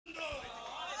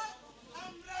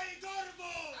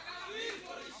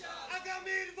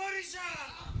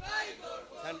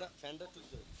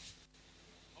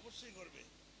অবশ্যই করবে,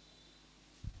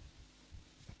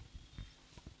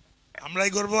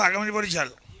 আমরাই করবো আগামী বরিশাল,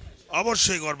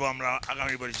 অবশ্যই করবো আমরা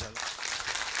আগামী বরিশাল।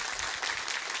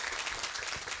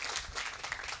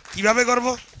 কিভাবে করব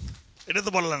এটা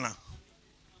তো বললে না,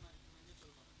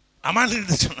 আমার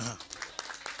নির্দেশনা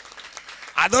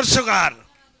আদর্শ কার?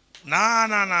 না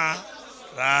না না,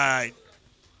 রাইট।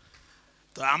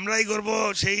 তো আমরাই করব,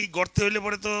 সেই গড়তে হইলে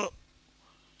পরে তো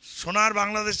সোনার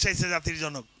বাংলাদেশ চাইছে জাতির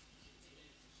জনক,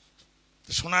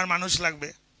 সোনার মানুষ লাগবে,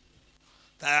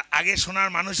 তা আগে সোনার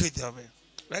মানুষ হইতে হবে,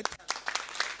 রাইট?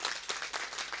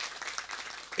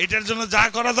 এটার জন্য যা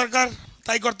করা দরকার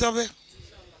তাই করতে হবে।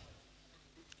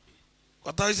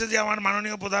 কথা হয়েছে যে আমার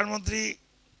মাননীয় প্রধানমন্ত্রী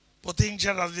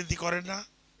প্রতিহিংসার রাজনীতি করেন না।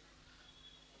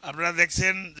 আপনারা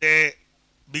দেখছেন যে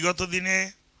বিগত দিনে,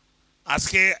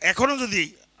 আজকে এখনো যদি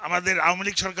আমাদের আওয়ামী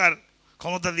লীগ সরকার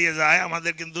ক্ষমতা দিয়ে যায়,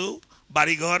 আমাদের কিন্তু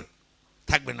বাড়িঘর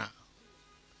থাকবে না,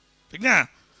 ঠিক না?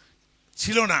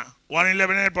 ছিল না,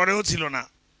 1/11-এর পরেও ছিল না,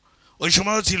 ওই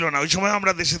সময়ও ছিল না, ওই সময়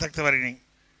আমরা দেশে থাকতে পারিনি।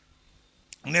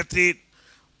 নেত্রী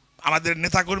আমাদের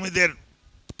নেতাকর্মীদের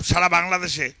সারা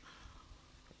বাংলাদেশে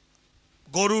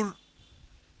গরুর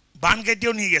বান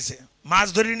কেটেও নিয়ে গেছে, মাছ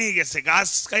ধরে নিয়ে গেছে,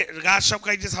 গাছ সব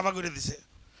কাইটে সাফা করে দিছে।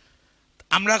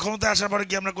 আমরা ক্ষমতায় আসার পরে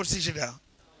কি আমরা করছি সেটা?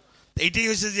 এইটাই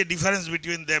হচ্ছে যে ডিফারেন্স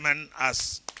বিটুইন দেম অ্যান্ড আস।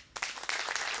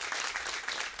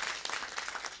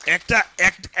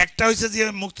 একটা হচ্ছে যে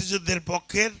মুক্তিযুদ্ধের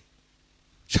পক্ষের,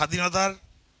 স্বাধীনতার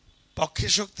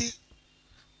পক্ষের শক্তি,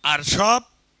 আর সব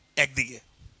একদিকে।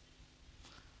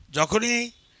 যখনই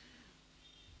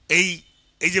এই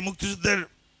এই যে মুক্তিযুদ্ধের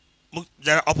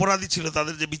যারা অপরাধী ছিল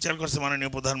তাদের যে বিচার করছে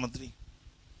মাননীয় প্রধানমন্ত্রী,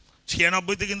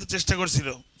 96-তে কিন্তু চেষ্টা করছিল,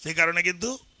 সেই কারণে কিন্তু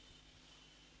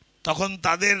তখন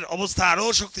তাদের অবস্থা আরও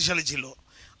শক্তিশালী ছিল।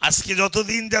 আজকে যত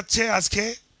দিন যাচ্ছে, আজকে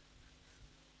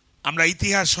আমরা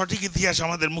ইতিহাস, সঠিক ইতিহাস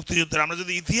আমাদের মুক্তিযুদ্ধের, আমরা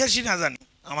যদি ইতিহাসই না জানি,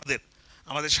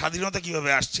 আমাদের স্বাধীনতা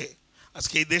কিভাবে আসছে,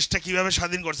 আজকে এই দেশটা কিভাবে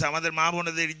স্বাধীন করছে, আমাদের মা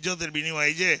বোনেদের ইজ্জতের বিনিময়ে।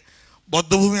 এই যে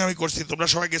বদ্ধভূমি আমি করছি, তোমরা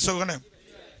সবাই গেছো ওখানে?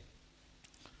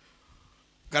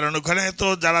 কারণ ওখানে তো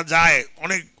যারা যায়,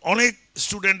 অনেক অনেক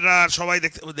স্টুডেন্টরা সবাই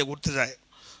দেখতে ঘুরতে যায়।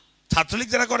 ছাত্রলীগ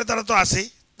যারা করে তারা তো আসেই,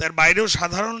 তার বাইরেও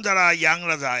সাধারণ যারা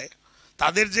ইয়াংরা যায়,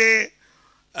 তাদের যে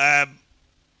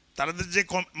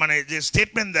মানে যে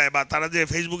স্টেটমেন্ট দেয়, বা তারা যে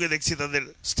ফেসবুকে দেখছি তাদের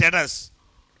স্ট্যাটাস,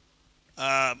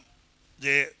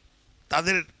 যে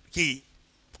তাদের কি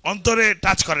অন্তরে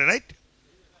টাচ করে, রাইট?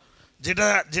 যেটা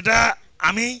যেটা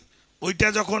আমি ওইটা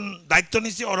যখন দায়িত্ব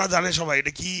নিচ্ছি, ওরা জানে সবাই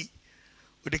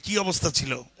ওইটা কি অবস্থা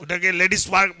ছিল। ওটাকে লেডিস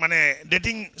পার্ক মানে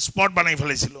ডেটিং স্পট বানাই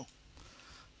ফেলেছিল।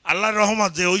 আল্লাহর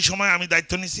রহমত যে ওই সময় আমি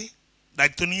দায়িত্ব নিছি,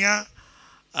 দায়িত্ব নিয়া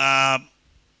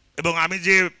এবং আমি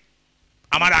যে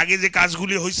আমার আগে যে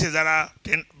কাজগুলি হয়েছে, যারা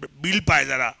বিল পায়,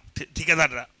 যারা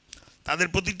ঠিকাদাররা, তাদের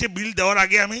প্রতিটি বিল দেওয়ার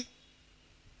আগে আমি,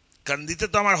 কারণ দিতে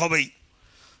তো আমার হবেই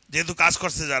যেহেতু কাজ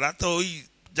করছে যারা, তো ওই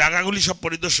জায়গাগুলি সব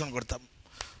পরিদর্শন করতাম।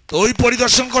 তো ওই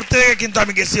পরিদর্শন করতে কিন্তু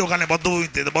আমি গেছি ওখানে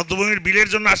বদ্ধভূমিতে। বদ্ধভূমির বিলের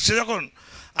জন্য আসছে যখন,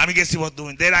 আমি গেছি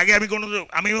বদ্ধভূমিতে। এর আগে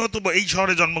আমিও তো এই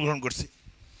শহরে জন্মগ্রহণ করছি,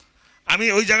 আমি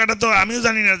ওই জায়গাটা তো আমিও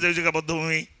জানি না যে ওই জায়গা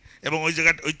বদ্ধভূমি, এবং ওই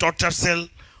জায়গাটা ওই টর্চার সেল,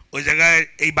 ওই জায়গায়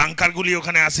এই বাংকারগুলি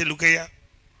ওখানে আছে লুকাইয়া।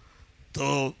 তো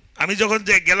আমি যখন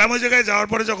গেলাম ওই জায়গায়, যাওয়ার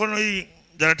পরে যখন ওই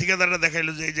যারা ঠিকাদাররা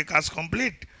দেখাইলো যে এই যে কাজ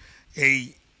কমপ্লিট এই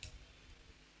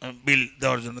বিল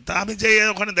দেওয়ার জন্য, তা আমি যে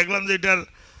ওখানে দেখলাম যে এটার,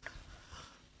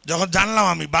 যখন জানলাম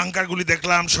আমি বাংকারগুলি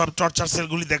দেখলাম, সব টর্চার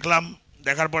সেলগুলি দেখলাম,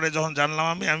 দেখার পরে যখন জানলাম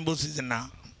আমি বলছি যে না,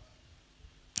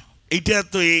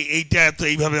 এইটা তো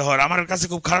এইভাবে হওয়ার, আমার কাছে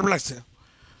খুব খারাপ লাগছে।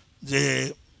 যে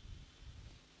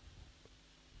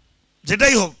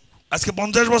যেটাই হোক, আজকে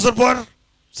 50 বছর পর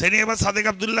সেনিয়াবাদ সাদেক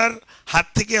আবদুল্লাহর হাত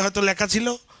থেকে হয়তো লেখা ছিল,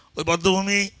 ওই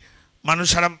বদ্ধভূমি মানুষ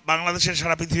সারা বাংলাদেশের,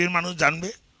 সারা পৃথিবীর মানুষ জানবে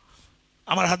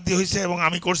আমার হাত দিয়ে হয়েছে, এবং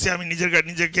আমি করছি। আমি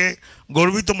নিজেকে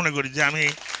গর্বিত মনে করি যে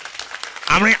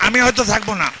আমি হয়তো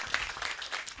থাকবো না,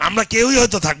 আমরা কেউই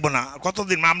হয়তো থাকবো না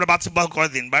কতদিন, আমরা বাঁচবো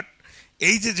কয়দিন, বাট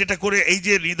এই যে যেটা করে, এই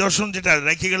যে নিদর্শন যেটা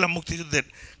রেখে গেলাম মুক্তিযুদ্ধের,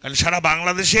 কারণ সারা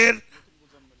বাংলাদেশের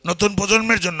নতুন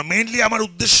প্রজন্মের জন্য মেইনলি আমার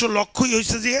উদ্দেশ্য, লক্ষ্যই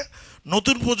হয়েছে যে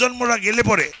নতুন প্রজন্মরা গেলে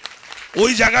পরে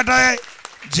ওই জায়গাটায়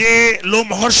যে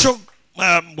লোমহর্ষক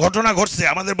ঘটনা ঘটছে।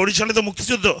 আমাদের বরিশালে তো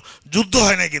যুদ্ধ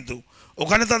হয় না, কিন্তু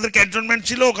ওখানে তাদের ক্যান্টনমেন্ট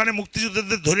ছিল, ওখানে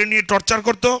মুক্তিযোদ্ধাদের ধরে নিয়ে টর্চার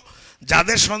করতো,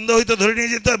 যাদের সন্দেহ হইতো ধরে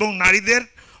নিয়ে যেত, এবং নারীদের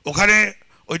ওখানে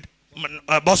ওই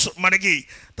মানে কি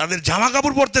তাদের জামা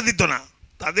কাপড় পরতে দিত না,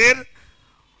 তাদের,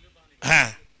 হ্যাঁ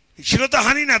ছিল তো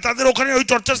হানি না, তাদের ওখানে ওই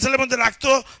টর্চার সেলের মধ্যে রাখতো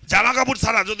জামা কাপড়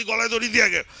ছাড়া, যদি গলায় দড়ি দিয়ে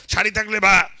শাড়ি থাকলে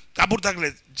বা কাপড় থাকলে,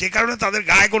 যে কারণে তাদের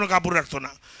গায়ে কোনো কাপড় রাখতো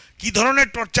না। কি ধরনের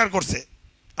টর্চার করছে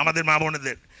আমাদের মা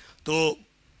বোনেদের। তো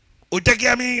ওইটাকে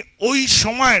আমি ওই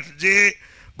সময়ের যে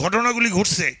ঘটনাগুলি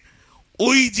ঘটছে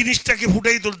ওই জিনিসটাকে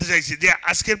ফুটাই তুলতে চাইছি, যে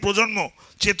আজকের প্রজন্ম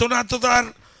চেতনা তো তার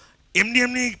এমনি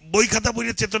এমনি বই খাতা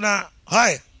পড়িয়া চেতনা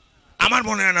হয়, আমার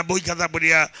মনে হয় না বই খাতা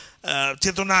পড়িয়া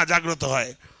চেতনা জাগ্রত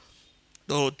হয়।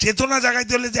 তো চেতনা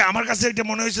জাগাইতে হলে, যে আমার কাছে এটা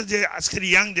মনে হয়েছে যে আজকের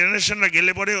ইয়াং জেনারেশনরা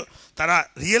গেলে পরে তারা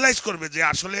রিয়েলাইজ করবে যে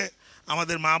আসলে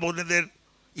আমাদের মা বোনেদের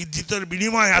ইজ্জতের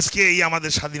বিনিময়ে আজকে এই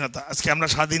আমাদের স্বাধীনতা, আজকে আমরা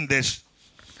স্বাধীন দেশ,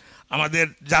 আমাদের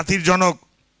জাতির জনক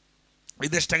এই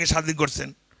দেশটাকে স্বাধীন করছেন।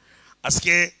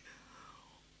 আজকে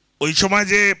ওই সময়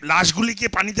যে লাশগুলিকে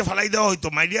পানিতে ফালাই দেওয়া হইতো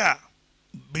মাইরিয়া,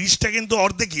 ব্রিজটা কিন্তু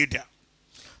অর্ধেকই এটা,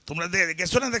 তোমরা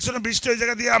গেছো না, দেখছো না ব্রিজটা, ওই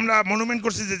জায়গা দিয়ে আমরা মনুমেন্ট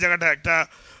করছি, যে জায়গাটা একটা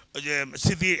ওই যে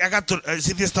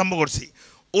স্মৃতিস্তম্ভ করছি,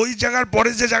 ওই জায়গার পরে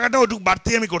যে জায়গাটা ওইটুকু বাড়তি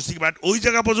আমি করছি, বাট ওই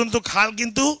জায়গা পর্যন্ত খাল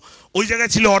কিন্তু ওই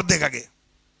জায়গায় ছিল অর্ধেক আগে,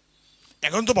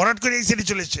 এখন তো ভরাট করে এই সাইডে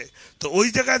চলে এসছে। তো ওই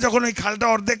জায়গায় যখন ওই খালটা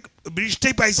অর্ধেক,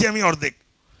 ব্রিজটাই পাইছি আমি অর্ধেক,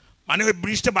 মানে ওই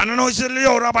ব্রিজটা বানানো হয়েছিল,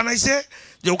 ওরা বানাইছে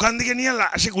যে ওখান থেকে নিয়ে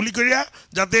আসে গুলি করিয়া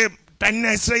যাতে টাইনা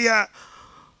ইসরাইয়া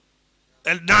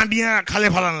না নিয়ে খালে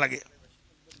ফালান লাগে,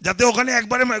 যাতে ওখানে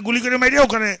একবারে গুলি করে মারিয়া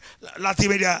ওখানে লাথি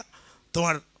মেরিয়া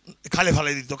তোমার খালে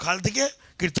ফালাই দিত, খাল থেকে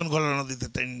কীর্তন খোলা নদীতে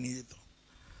টেনে নিয়ে যেত।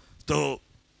 তো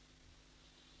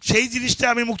সেই জিনিসটা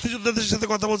আমি মুক্তিযোদ্ধাদের সাথে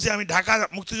কথা বলছি, আমি ঢাকা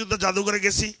মুক্তিযোদ্ধা জাদুঘরে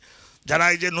গেছি, যারা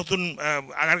এই যে নতুন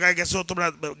আগারগাঁয়ে গেছো তোমরা,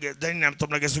 জানি না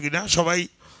তোমরা গেছো কিনা, সবাই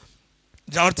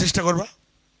যাওয়ার চেষ্টা করবা।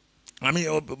 আমি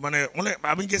মানে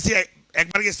আমি গেছি,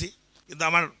 একবার গেছি, কিন্তু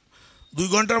আমার 2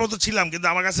 ঘন্টার মতো ছিলাম, কিন্তু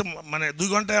আমার কাছে মানে 2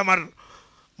 ঘন্টায় আমার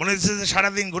মনে হচ্ছে যে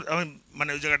সারাদিন আমি মানে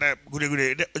ওই জায়গাটা ঘুরে ঘুরে,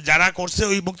 এটা যারা করছে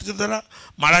ওই মুক্তিযোদ্ধারা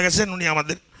মারা গেছেন,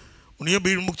 উনিও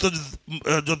বীর মুক্ত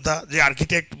যোদ্ধা, যে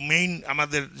আর্কিটেক্ট মেইন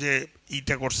আমাদের যে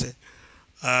ইটা করছে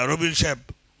রবিউল সাহেব,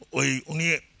 উনি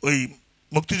ওই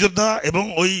মুক্তিযোদ্ধা এবং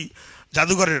ওই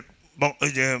জাদুঘরের,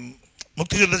 ওই যে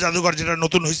মুক্তিযোদ্ধা জাদুঘর যেটা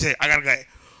নতুন হয়েছে আগারগাঁয়ে,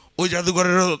 ওই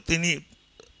জাদুঘরেরও তিনি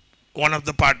ওয়ান অফ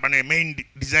দ্য পার্ট, মানে মেইন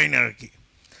ডিজাইনার আর কি।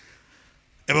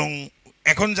 এবং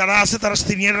এখন যারা আছে তারা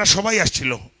সিনিয়ররা সবাই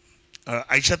আসছিল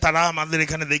আইসা, তারা আমাদের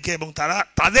এখানে দেখে, এবং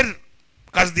তাদের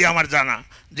কাছ দিয়ে আমার জানা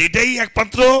যে এটাই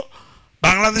একমাত্র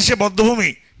বাংলাদেশে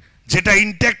বদ্ধভূমি যেটা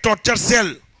ইনট্যাক্ট টর্চার সেল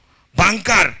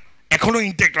বাংকার এখনো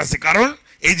ইনট্যাক্ট আছে। কারণ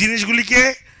এই জিনিসগুলিকে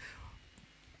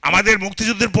আমাদের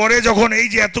মুক্তিযুদ্ধের পরে যখন এই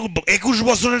যে এত 21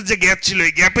 বছরের যে গ্যাপ ছিল,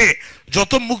 এই গ্যাপে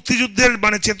যত মুক্তিযুদ্ধের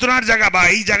মানে চেতনার জায়গা বা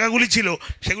এই জায়গাগুলি ছিল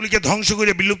সেগুলিকে ধ্বংস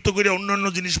করে বিলুপ্ত করে অন্যান্য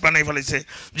জিনিস বানাই ফেলেছে।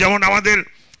 যেমন আমাদের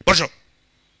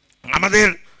আমাদের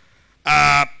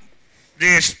যে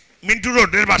মিন্টু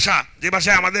রোডের বাসা, যে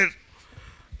বাসায় আমাদের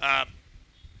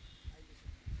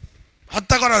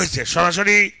হত্যা করা হয়েছে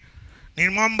সরাসরি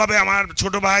নির্মমভাবে, আমার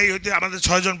ছোট ভাই হইতে আমাদের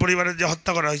 6 জন পরিবারের যে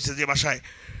হত্যা করা হয়েছে যে বাসায়,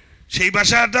 সেই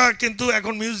বাসাটা কিন্তু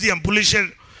এখন মিউজিয়াম, পুলিশের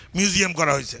মিউজিয়াম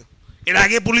করা হয়েছে। এর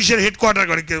আগে পুলিশের হেডকোয়ার্টার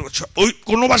করে, ওই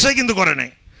কোনো বাসায় কিন্তু করে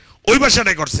নাই, ওই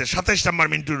বাসাটাই করছে 27 নম্বর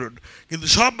মিন্টু রোড, কিন্তু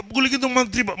সবগুলি কিন্তু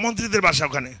মন্ত্রীদের বাসা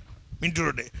ওখানে মিন্টু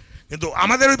রোডে। কিন্তু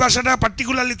আমাদের ওই বাসাটা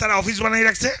পার্টিকুলারলি তারা অফিস বানিয়ে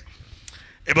রাখছে,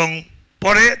 এবং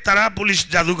পরে তারা পুলিশ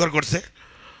জাদুঘর করছে।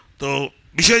 তো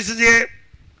বিষয় হচ্ছে যে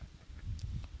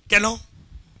কেন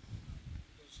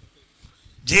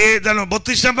যে জানো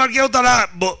 32 নম্বরকেও তারা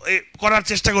করার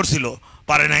চেষ্টা করছিল,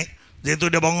 পারে নাই, যেহেতু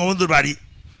এটা বঙ্গবন্ধুর বাড়ি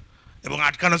এবং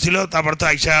আটকানো ছিল। তারপর তো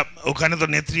আইসা ওখানে তো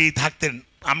নেত্রী থাকতেন,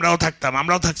 আমরাও থাকতাম,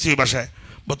 আমরাও থাকছি ওই বাসায়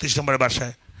 32 নম্বরের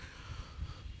বাসায়,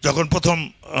 যখন প্রথম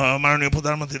মাননীয়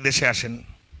প্রধানমন্ত্রী দেশে আসেন।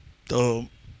 তো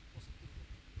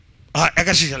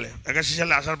 81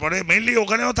 সালে আসার পরে মেইনলি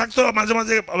ওখানেও থাকতো, মাঝে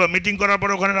মাঝে মিটিং করার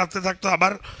পরে ওখানে রাত্রে থাকতো।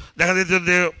 আবার দেখা যেত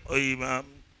যে ওই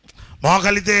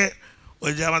মহাখালীতে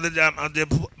ওই যে আমাদের যে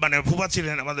মানে ফুফা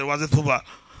ছিলেন, আমাদের ওয়াজেদ ফুফা,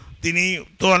 তিনি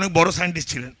তো অনেক বড় সায়েন্টিস্ট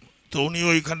ছিলেন, তো উনি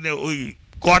ওইখানে ওই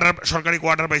সরকারি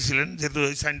কোয়ার্টার পাইছিলেন, যেহেতু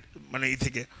ওই মানে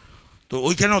থেকে, তো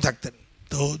ওইখানেও থাকতেন।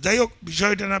 তো যাই হোক,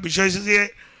 বিষয়টা না, বিষয় হচ্ছে যে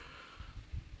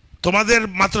তোমাদের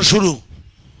মাত্র শুরু,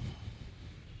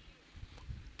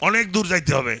 অনেক দূর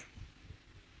যাইতে হবে।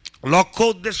 লক্ষ্য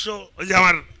উদ্দেশ্য, ওই যে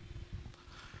আমার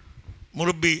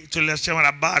মুরব্বী চলে আসছে, আমার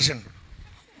আব্বা, আসেন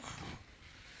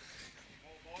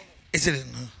এসেছেন।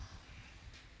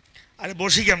 আরে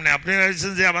বসি কেমনে, আপনি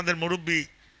বলছেন যে আমাদের মুরব্বী,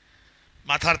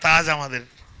 মাথার তাজ, আমাদের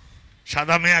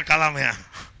সাদা মেয়া কালা মেয়া।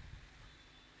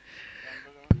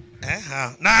 হ্যাঁ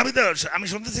না, আমি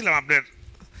শুনতেছিলাম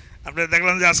আপনার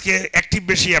দেখলাম যে আজকে অ্যাক্টিভ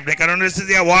বেশি আপনি, কারণ হচ্ছে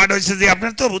যে ওয়ার্ড হয়েছে যে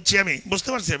আপনার, তো বুঝছি, আমি বুঝতে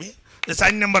পারছি, আমি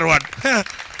 4 নম্বর ওয়ার্ড,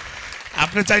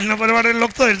 আপনি 4 নম্বর ওয়ার্ডের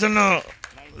লোক, তো এর জন্য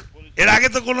এর আগে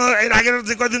তো কোনো, এর আগের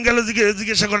যে কয়দিন গেল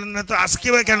জিজ্ঞাসা করলেন না, তো আজকে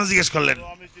কেন জিজ্ঞেস করলেন?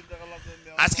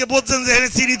 আজকে বলছেন যে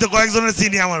চিনি, তো কয়েকজনের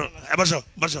চিনি আমার। বসো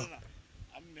বসো।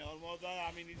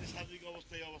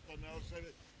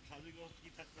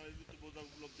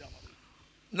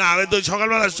 না আমি তো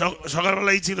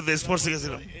সকালবেলাই ছিল তো স্পোর্টসে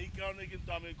গেছিলাম।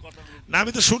 না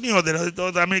আমি তো শুনি ওদের, হয়তো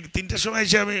আমি 3টার সময়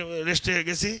এসে আমি রেস্টে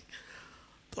গেছি,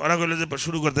 তো ওরা বললো যে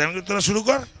শুরু করতে, আমি তোরা শুরু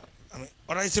কর।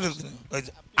 ওরা আইছিল,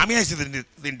 আমি আইছি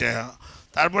 3টায়,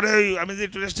 তারপরে ওই আমি যে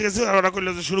একটু রেস্টে গেছি ওরা করলো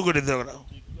যে শুরু করে দিতে, ওরা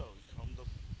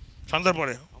সন্ধ্যার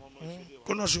পরে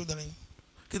কোনো অসুবিধা নেই।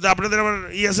 কিন্তু আপনাদের আবার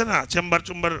আছে না,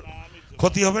 চেম্বার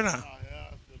ক্ষতি হবে না?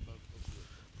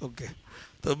 ওকে,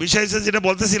 তো বিষয় হচ্ছে যেটা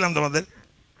বলতেছিলাম তোমাদের,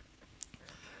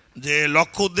 যে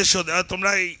লক্ষ্য উদ্দেশ্য,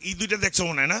 তোমরা এই 2টা দেখছো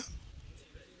মনে হয় না?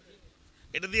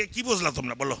 এটা দিয়ে কি বুঝলা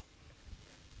তোমরা বলো?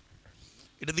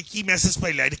 এটা দিয়ে কি মেসেজ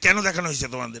পাইলা? এটা কেন দেখানো হয়েছে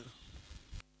তোমাদের?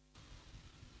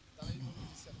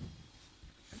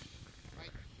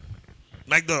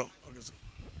 মাইক দাও।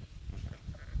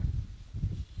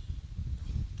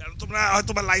 কারণ তোমরা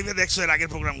হয়তো বা লাইভে দেখছো এর আগের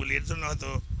প্রোগ্রামগুলি, এর জন্য হয়তো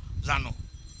জানো।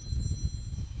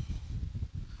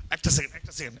 একটা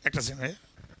সেকেন্ড।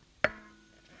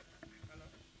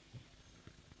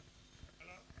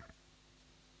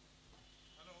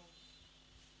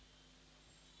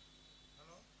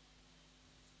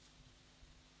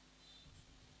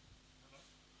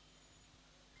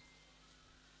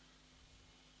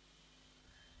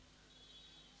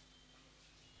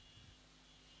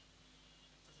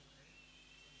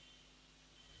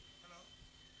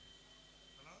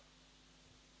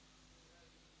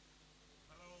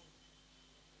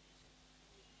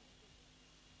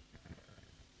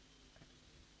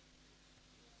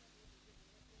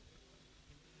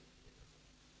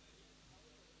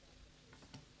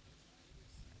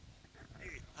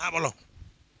 হ্যাঁ বলো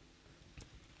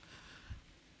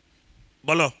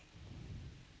বলো।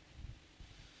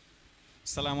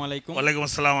 আসসালামু আলাইকুম। ওয়ালাইকুম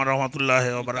আসসালাম ওয়া রাহমাতুল্লাহি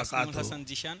ওয়া বারাকাতুহু। হাসান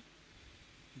জিশান,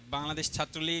 বাংলাদেশ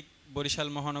ছাত্রলীগ বরিশাল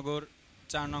মহানগর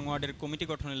 4 নং ওয়ার্ডের কমিটি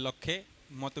গঠনের লক্ষ্যে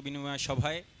মতবিনিময়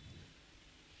সভায়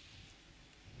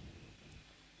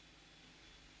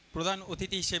প্রধান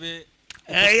অতিথি হিসেবে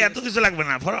এই এত কিছু লাগবে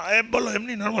না, বলো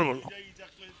এমনি নরমাল বলো।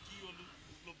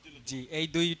 জি, এই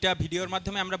 2টা ভিডিওর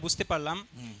মাধ্যমে আমরা বুঝতে পারলাম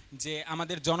যে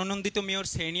আমাদের জননন্দিত মেয়র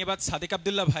সেরনিয়াবাদ সাদেক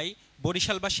আব্দুল্লাহ ভাই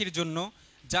বরিশালবাসীর জন্য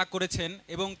যা করেছেন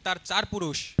এবং তার 4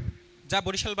 পুরুষ যা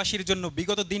বরিশালবাসীর জন্য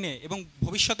বিগত দিনে এবং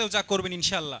ভবিষ্যতেও যা করবেন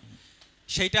ইনশাআল্লাহ,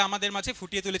 সেইটা আমাদের মাঝে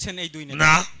ফুটিয়ে তুলেছেন এই 2 নেতা।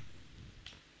 না,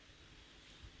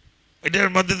 এটার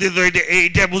মধ্যে দিয়ে তো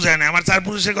এইটা বুঝায় না। আমার 4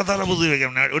 পুরুষের কথা ওরা বুঝবে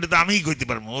কেমন? ওটা তো আমিই কইতে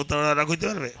পারবো, ও তো ওরা কইতে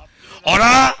পারবে?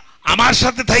 ওরা আমার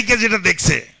সাথে থাইকে যেটা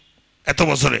দেখছে এত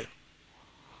বছরে,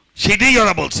 সেটাই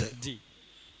ওরা বলছে। জি,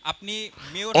 আপনি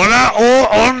মেয়র,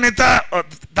 ওর নেতা,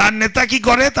 তার নেতা কি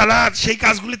করে, তারা সেই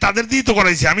কাজগুলি তাদের দিয়েই তো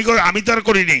করাইছে। আমি তো আর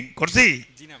করিনি, করছি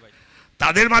জি না ভাই,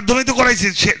 তাদের মাধ্যমেই তো করাইছে।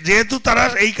 যেহেতু তারা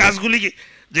এই কাজগুলি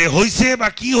যে হইছে বা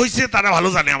কি হইছে তারা ভালো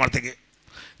জানে আমার থেকে,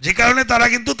 যে কারণে তারা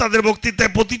কিন্তু তাদের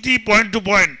বক্তৃতায় প্রতিটি পয়েন্ট টু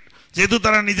পয়েন্ট, যেহেতু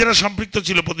তারা নিজেরা সম্পৃক্ত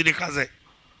ছিল প্রতিটি কাজে,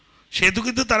 সেহেতু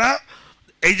কিন্তু তারা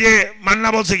এই যে মান্না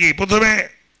বলছে কি প্রথমে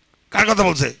কার কথা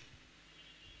বলছে?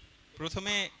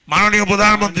 প্রথমে মাননীয়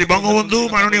প্রধানমন্ত্রী, বঙ্গবন্ধু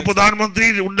মাননীয়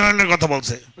প্রধানমন্ত্রীর উন্নয়নের কথা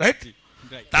বলছে, রাইট?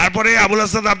 তারপরে আবুল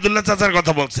হাসান আব্দুল্লাহ চাচার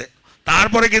কথা বলছে,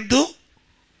 তারপরে কিন্তু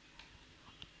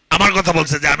আমার কথা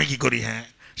বলছে যে আমি কি করি। হ্যাঁ,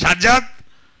 সাজ্জাদ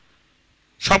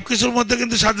সবকিছুর মধ্যে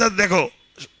কিন্তু সাজ্জাদ দেখো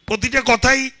প্রতিটা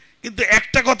কথাই কিন্তু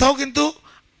একটা কথাও কিন্তু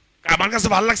আমার কাছে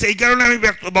ভালো লাগছে। এই কারণে আমি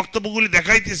বক্তব্যগুলি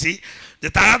দেখাইতেছি যে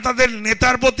তারা তাদের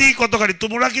নেতার প্রতি কতখানি,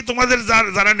 তোমরা কি তোমাদের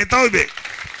যারা নেতা হইবে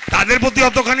তাদের প্রতি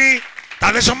অতখানি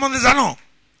তাদের সম্বন্ধে জানো?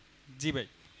 জি ভাই,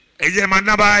 এই যে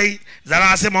মান্না ভাই যারা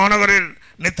আছে মহানগরের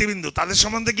নেতৃবৃন্দ, তাদের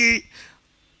সম্বন্ধে কি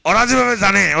ওরা যেভাবে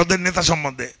জানে ওদের নেতা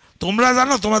সম্বন্ধে, তোমরা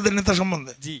জানো তোমাদের নেতা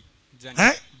সম্বন্ধে? জি জানি।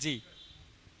 হ্যাঁ, জি,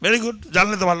 ভেরি গুড,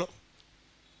 জানলে তো ভালো।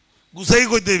 গুছাই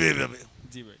কইতে হইবে এইভাবে,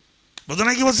 জি ভাই, বোঝো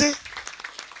না কি বলছে?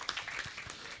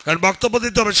 কারণ বক্তব্য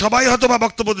দিতে হবে। সবাই হয়তো বা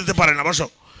বক্তব্য দিতে পারে না, বসো,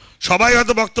 সবাই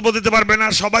হয়তো বক্তব্য দিতে পারবে না,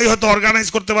 সবাই হয়তো অর্গানাইজ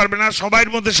করতে পারবে না,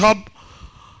 সবাইয়ের মধ্যে সব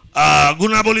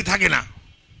গুণাবলী থাকে না,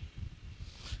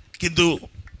 কিন্তু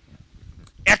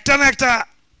একটা না একটা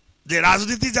যে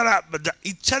রাজনীতি যারা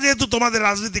ইচ্ছা, যেহেতু তোমাদের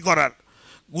রাজনীতি করার,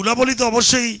 গুণাবলী তো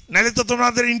অবশ্যই, নাহলে তো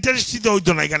তোমাদের ইন্টারেস্টই তো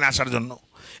হইতো না এখানে আসার জন্য।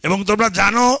 এবং তোমরা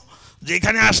জানো যে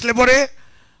এখানে আসলে পরে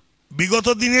বিগত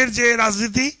দিনের যে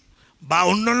রাজনীতি বা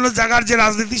অন্যান্য জায়গার যে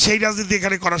রাজনীতি, সেই রাজনীতি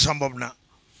এখানে করা সম্ভব না।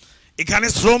 এখানে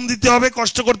শ্রম দিতে হবে,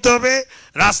 কষ্ট করতে হবে,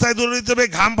 রাস্তায় দৌড়াইতে হবে,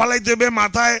 ঘাম ফালাইতে হবে,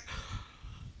 মাথায়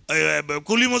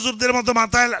কুলি মজুরদের মতো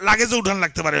মাথায় লাগেজে উঠান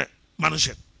লাগতে পারে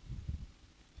মানুষের,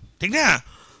 ঠিক না?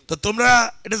 তো তোমরা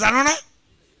এটা জানো না?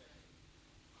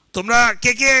 তোমরা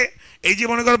কে কে এই যে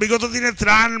মনে করো বিগত দিনের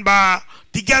ত্রাণ বা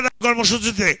টিকা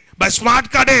কর্মসূচিতে বা স্মার্ট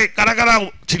কার্ডে কারা কারা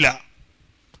ছিল?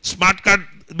 স্মার্ট কার্ড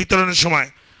বিতরণের সময়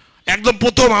একদম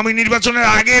প্রথম আমি নির্বাচনের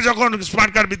আগে যখন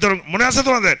স্মার্ট কার্ড বিতরণ, মনে আছে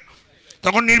তোমাদের?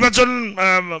 তখন নির্বাচন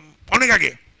অনেক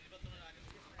আগে,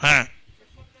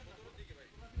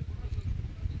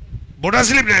 ভোটার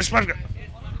স্লিপ না, স্মার্ট কার্ড,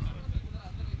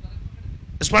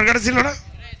 স্মার্ট কার্ডে ছিল না?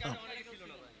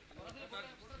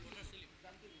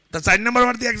 তা 4 নম্বর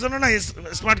ওয়ার্ডে একজনও না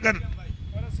স্মার্ট কার্ড?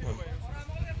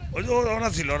 ওই যে ওরা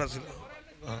ছিল,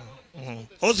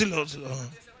 ও ছিল,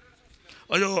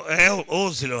 ওই যে ও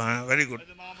ছিল, হ্যাঁ, ভেরি গুড।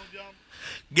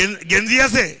 গেঞ্জি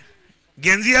আছে,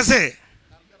 গেঞ্জি আছে,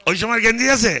 ওই সময় গেঞ্জি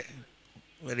আছে,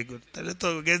 ভেরি গুড। তাহলে তো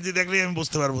গেঞ্জি দেখলেই আমি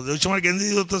বুঝতে পারবো যে ওই সময় গেঞ্জি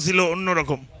তো ছিল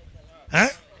অন্যরকম।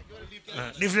 হ্যাঁ,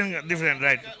 ডিফারেন্ট ডিফারেন্ট,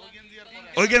 রাইট।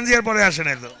 ওই গেঞ্জি আর পরে আসে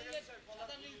নাই তো,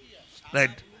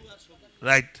 রাইট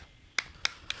রাইট,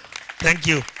 থ্যাংক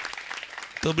ইউ।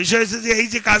 তো বিষয় হচ্ছে যে এই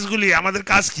যে কাজগুলি, আমাদের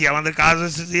কাজ কি? আমাদের কাজ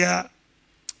হচ্ছে যে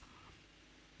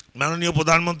মাননীয়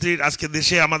প্রধানমন্ত্রীর আজকে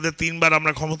দেশে আমাদের 3 বার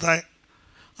আমরা ক্ষমতায়,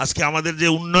 আজকে আমাদের যে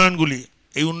উন্নয়নগুলি,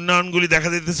 এই উন্নয়নগুলি দেখা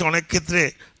যেতেছে অনেক ক্ষেত্রে,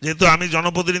 যেহেতু আমি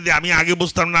জনপ্রতিনিধি, আমি আগে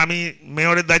বুঝতাম না, আমি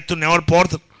মেয়রের দায়িত্ব নেওয়ার পর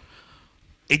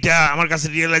এটা আমার কাছে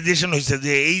রিয়েলাইজেশন হয়েছে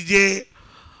যে এই যে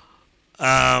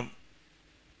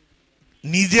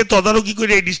নিজে তদারকি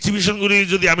করে এই ডিস্ট্রিবিউশনগুলি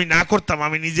যদি আমি না করতাম,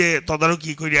 আমি নিজে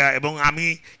তদারকি করিয়া, এবং আমি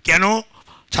কেন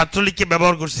ছাত্রলীগকে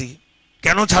ব্যবহার করছি,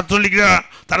 কেন ছাত্রলীগরা,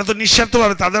 তারা তো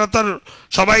নিঃস্বার্থভাবে, তারা তো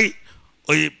সবাই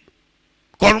ওই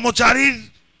কর্মচারীর,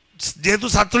 যেহেতু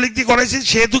ছাত্রলীগ দিয়ে করাইছি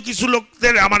সেহেতু কিছু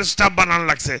লোকদের আমার স্টাফ বানানো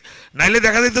লাগছে, নাইলে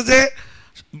দেখা যেত যে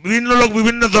বিভিন্ন লোক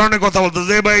বিভিন্ন ধরনের কথা বলতো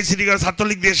যে ভাই সিটি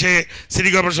ছাত্রলীগ দিয়ে সে সিটি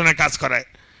কর্পোরেশনে কাজ করায়,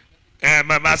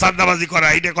 চাঁদাবাজি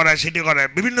করায়, এইটা করায়, সেটা করায়,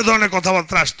 বিভিন্ন ধরনের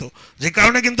কথাবার্তা আসতো, যে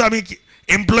কারণে কিন্তু আমি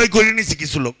এমপ্লয় করে নিয়েছি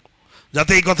কিছু লোক,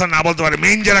 যাতে এই কথা না বলতে পারে।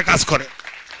 মেইন যারা কাজ করে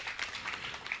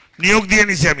নিয়োগ দিয়ে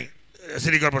নিছি আমি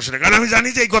সিটি কর্পোরেশনে, কারণ আমি জানি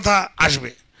যে এই কথা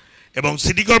আসবে। এবং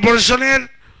সিটি কর্পোরেশনের,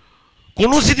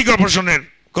 কোনো সিটি কর্পোরেশনের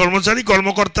কর্মচারী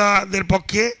কর্মকর্তাদের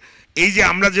পক্ষে এই যে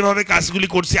আমরা যেভাবে কাজগুলি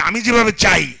করছি, আমি যেভাবে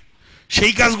চাই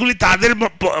সেই কাজগুলি তাদের,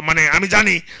 মানে আমি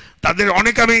জানি তাদের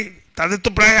অনেক, আমি তাদের তো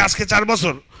প্রায় আজকে 4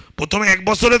 বছর, প্রথমে 1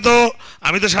 বছরে তো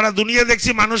আমি তো সারা দুনিয়া দেখছি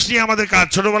মানুষ নিয়ে আমাদের কাজ,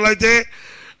 ছোটবেলাতে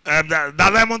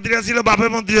দাদা মন্ত্রীরা ছিল, বাপে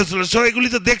মন্ত্রীরা ছিল, সো এগুলি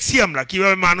তো দেখছি আমরা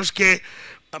কিভাবে মানুষকে,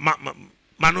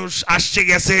 মানুষ আসছে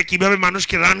গেছে, কিভাবে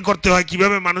মানুষকে রান করতে হয়,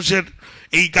 কিভাবে মানুষের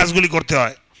এই কাজগুলি করতে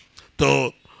হয়। তো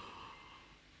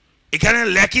এখানে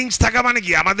ল্যাকিংস থাকা মানে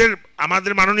কি,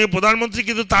 আমাদের মাননীয় প্রধানমন্ত্রী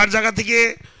কিন্তু তার জায়গা থেকে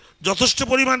যথেষ্ট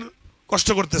পরিমাণ কষ্ট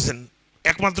করতেছেন,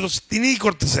 একমাত্র তিনিই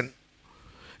করতেছেন।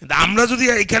 আমরা যদি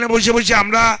এখানে বসে বসে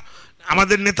আমরা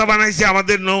আমাদের নেতা বানাইছে,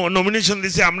 আমাদের নমিনেশন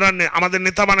দিছে, আমরা আমাদের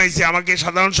নেতা বানাইছে, আমাকে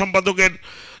সাধারণ সম্পাদকের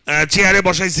চেয়ারে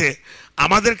বসাইছে,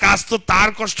 আমাদের কাজ তো তার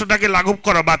কষ্টটাকে লাঘব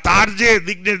করা, বা তার যে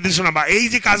দিক নির্দেশনা, বা এই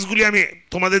যে কাজগুলি আমি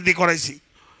তোমাদের দিয়ে করাইছি,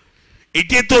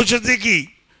 এটাই তো হচ্ছে কি,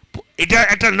 এটা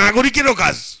একটা নাগরিকেরও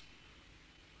কাজ।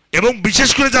 এবং বিশেষ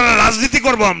করে যারা রাজনীতি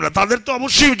করবো আমরা, তাদের তো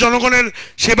অবশ্যই জনগণের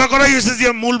সেবা করাই হচ্ছে যে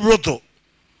মূল ব্রত।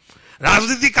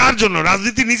 রাজনীতি কার জন্য?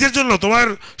 রাজনীতি নিজের জন্য, তোমার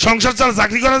সংসার চালা,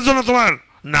 চাকরি করার জন্য তোমার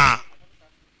না,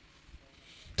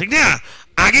 ঠিক না?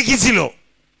 আগে কি ছিল,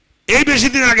 এই বেশি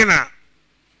দিন আগে না,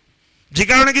 যে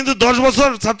কারণে কিন্তু 10 বছর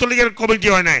ছাত্রলীগের কমিটি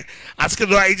হয় নাই। আজকে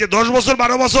এই যে 10 বছর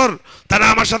 12 বছর তারা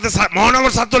আমার সাথে,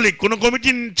 মহানগর ছাত্রলীগ কোনো কমিটি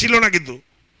ছিল না, কিন্তু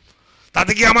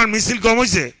তাতে কি আমার মিছিল কম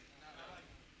হয়েছে?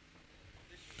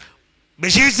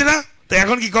 বেশি হয়েছে না? তো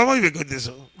এখন কি কম হইবে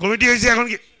কইতেছো? কমিটি হয়েছে, এখন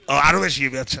কি আরো বেশি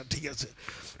হইবে? আচ্ছা, ঠিক আছে।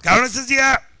 কারণ হচ্ছে যে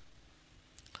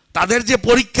তাদের যে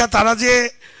পরীক্ষা, তারা যে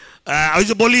ওই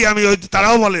যে বলি আমি, ওই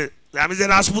তারাও বলে আমি যে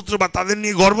রাজপুত্র, বা তাদের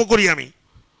নিয়ে গর্ব করি আমি।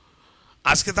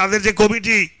 আজকে তাদের যে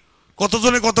কমিটি,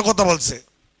 কতজনে কত কথা বলছে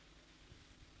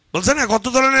না, কত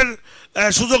ধরনের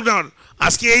সুযোগ নেওয়ার।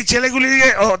 আজকে এই ছেলেগুলি,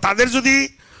 তাদের যদি,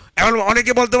 এখন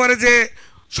অনেকে বলতে পারে যে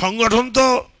সংগঠন তো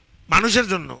মানুষের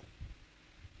জন্য,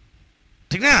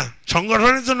 ঠিক না?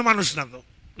 সংগঠনের জন্য মানুষ না তো,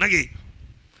 নাকি?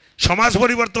 সমাজ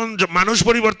পরিবর্তন, মানুষ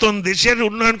পরিবর্তন, দেশের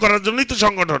উন্নয়ন করার জন্যই তো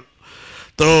সংগঠন।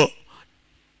 তো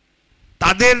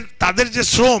তাদের যে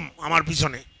শ্রম আমার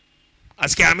পিছনে,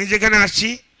 আজকে আমি যেখানে আসছি,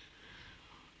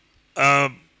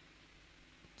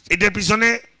 এটার পিছনে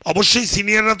অবশ্যই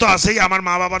সিনিয়ররা তো আছেই, আমার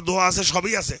মা বাবার দোয়া আছে,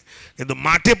 সবই আছে, কিন্তু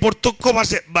মাঠে প্রত্যক্ষ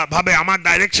ভাবে আমার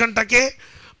ডাইরেকশনটাকে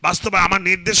বাস্তবায়ন, আমার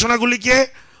নির্দেশনাগুলিকে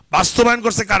বাস্তবায়ন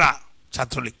করছে কারা?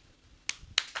 ছাত্রলীগ।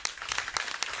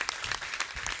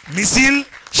 মিছিল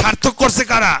সার্থক করছে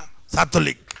কারা?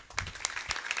 ছাত্রলীগ।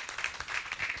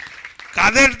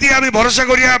 কাদের দিয়ে আমি ভরসা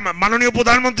করিয়া মাননীয়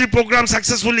প্রধানমন্ত্রী প্রোগ্রাম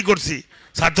সাকসেসফুলি করছি?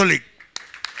 ছাত্রলীগ।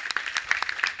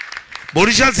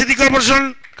 বরিশাল সিটি কর্পোরেশন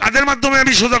কাদের মাধ্যমে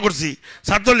আমি সোজা করছি?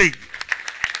 ছাত্রলীগ।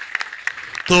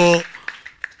 তো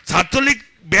ছাত্রলীগ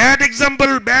ব্যাড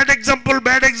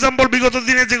এক্সাম্পল বিগত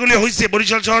দিনে যেগুলি হয়েছে,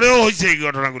 বরিশাল শহরেও হয়েছে এই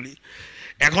ঘটনাগুলি।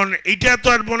 এখন এইটা তো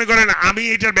আর মনে করেন আমি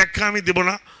এইটার ব্যাখ্যা আমি দেব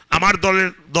না, আমার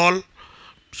দল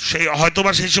সেই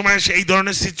হয়তোবা সেই সময় এই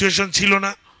ধরনের সিচুয়েশন ছিল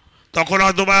না, তখন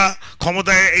হয়তোবা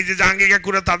ক্ষমতায় এই যে জাহাঙ্গীর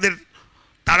কাকুরা তাদের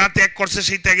তারা ত্যাগ করছে,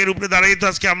 সেই ত্যাগের উপরে দাঁড়িয়ে তো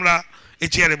আজকে আমরা এই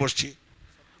চেয়ারে বসছি।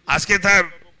 আজকে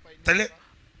তাহলে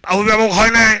অভিভাবক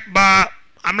হয় না, বা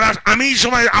আমি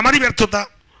সময় আমারই ব্যর্থতা।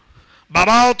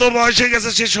 বাবাও তো বয়স হয়ে গেছে,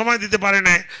 সে সময় দিতে পারে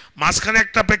না, মাঝখানে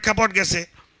একটা প্রেক্ষাপট গেছে।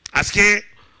 আজকে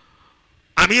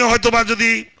আমিও হয়তো বা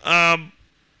যদি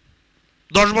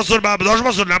 10 বছর বা 10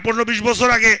 বছর না 15-20 বছর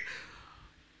আগে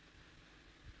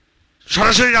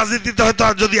সরাসরি রাজনীতিতে হয়তো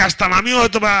যদি আসতাম, আমিও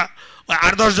হয়তো বা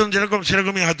 8-10 জন যেরকম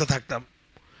সেরকমই হয়তো থাকতাম।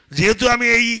 যেহেতু আমি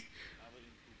এই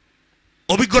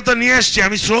অভিজ্ঞতা নিয়ে আসছি,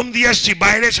 আমি শ্রম দিয়ে আসছি,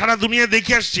 বাইরে সারা দুনিয়া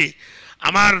দেখে আসছি।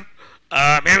 আমার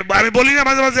আমি বলি না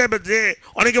মাঝে মাঝে যে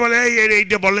অনেকে বলে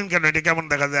এইটা বললেন কেন, এটা কেমন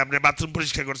দেখা যায়, আপনি বাথরুম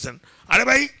পরিষ্কার করছেন। আরে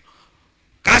ভাই,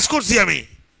 কাজ করছি, আমি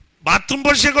বাথরুম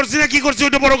পরিষ্কার করছি না কি করছি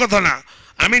ওইটা বড় কথা না।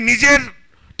 আমি নিজের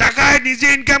টাকায় নিজে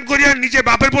ইনকাম করি, আর নিজে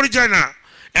বাপের পরিচয় না।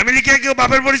 আমেরিকায় কেউ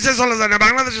বাপের পরিচয় চলা যায় না,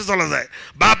 বাংলাদেশে চলা যায়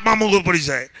বাপ মামুগো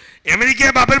পরিচয়।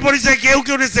 আমেরিকায় বাপের পরিচয় কেউ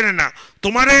চেনে না।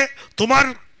 তোমার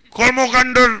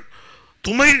কর্মকাণ্ডর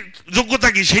তুমি যোগ্যতা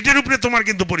কি সেটার উপরে তোমার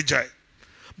কিন্তু পরিচয়।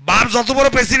 বাপ যত বড়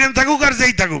প্রেসিডেন্ট থাকুক আর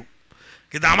যেই থাকুক,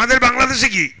 কিন্তু আমাদের বাংলাদেশে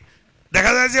কি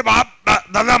দেখা যায় যে বাপ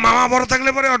দাদা মামা বড় থাকলে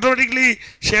পরে অটোমেটিকলি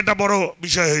সে একটা বড়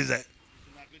বিষয় হয়ে যায়,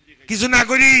 কিছু না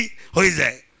করেই হয়ে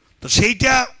যায়। তো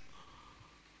সেইটা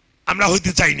আমরা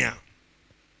হইতে চাই না,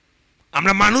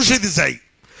 আমরা মানুষ হইতে চাই।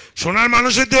 সোনার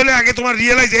মানুষ হইতে হলে আগে তোমার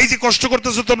রিয়েলাইজ, এই যে কষ্ট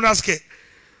করতেছো তোমরা আজকে,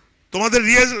 তোমাদের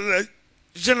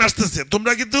রিয়েলাইজেশন আসতেছে,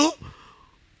 তোমরা কিন্তু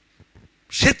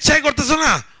স্বেচ্ছায় করতেছো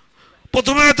না।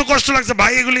 প্রথমে এত কষ্ট লাগছে,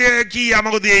 ভাই এগুলি কি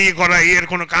আমাকে দিয়ে ইয়ে করাই, এর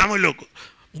কোনো কাম হইলো,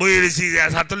 বই রেছি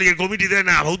ছাত্রলীগের কমিটি দেয়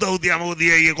না, হুতাহুতি আমাকে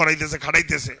দিয়ে ইয়ে করাইতেছে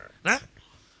খাড়াইতেছে না,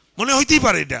 মনে হইতেই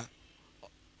পারে এটা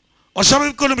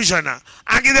অস্বাভাবিক কোনো বিষয় না।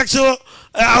 আগে দেখছো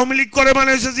আওয়ামী লীগ করে মানে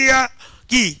হয়েছে যে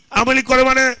কি, আওয়ামী লীগ করে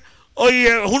মানে ওই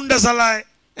হুন্ডা চালায়,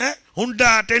 হ্যাঁ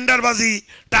হুন্ডা, টেন্ডারবাজি,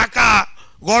 টাকা,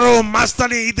 গরম,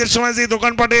 মাস্তানি, ঈদের সময় যে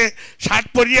দোকানপাটে শার্ট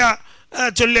পরিয়া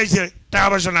চলে আসছে টাকা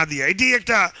পয়সা না দিয়া, এটি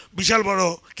একটা বিশাল বড়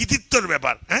কৃতিত্বর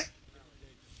ব্যাপার। হ্যাঁ,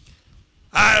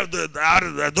 আর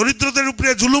দরিদ্রদের উপরে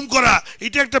জুলুম করা,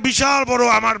 এটা একটা বিশাল বড়,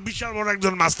 আমার বিশাল বড়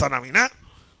একজন মাস্তান আমি না।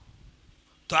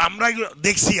 তো আমরা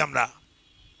দেখছি,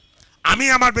 আমি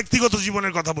আমার ব্যক্তিগত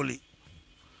জীবনের কথা বলি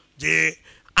যে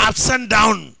আপস অ্যান্ড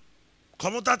ডাউন,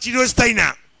 ক্ষমতা চিরস্থায়ী না।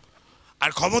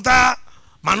 আর ক্ষমতা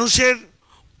মানুষের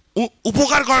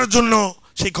উপকার করার জন্য,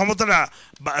 সেই ক্ষমতাটা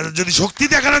যদি শক্তি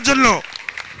দেখানোর জন্য,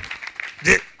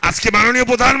 যে আজকে মাননীয়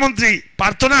প্রধানমন্ত্রী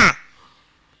পারতো না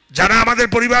যারা আমাদের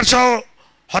পরিবার সহ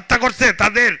হত্যা করছে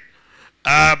তাদের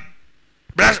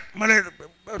মানে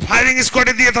ফায়ারিং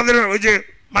স্কোয়াডে দিয়ে তাদের ওই যে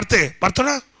মারতে পারতো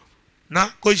না, না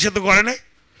কই, সে তো করে নাই,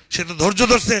 সে তো ধৈর্য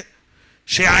ধরছে,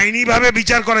 সে আইনিভাবে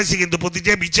বিচার করাইছে। কিন্তু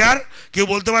প্রতিটা বিচার কেউ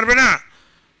বলতে পারবে না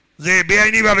যে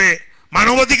বেআইনিভাবে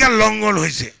মানবাধিকার লঙ্ঘন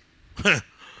হয়েছে।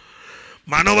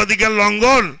 মানবাধিকার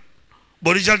লঙ্ঘন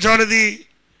বরিশাল শহরে দি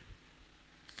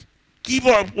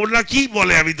কি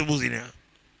বলে আমি তো বুঝি না।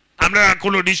 আমরা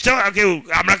কোনো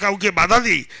আমরা কাউকে বাধা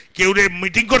দিই, কেউ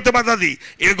মিটিং করতে বাধা দিই,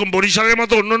 এরকম বরিশালের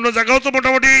মতো অন্য জায়গাও তো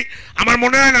মোটামুটি আমার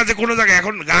মনে হয় না যে কোনো জায়গায়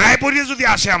এখন গায়ে পড়িয়ে যদি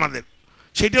আসে আমাদের,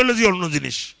 সেটা হলো যে অন্য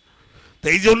জিনিস। তো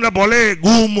এই জন্য বলে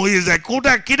গুম হয়ে যায়,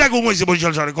 কেটা গুম হয়েছে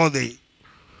বরিশাল শহরে কদেই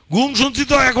গুম শুনছি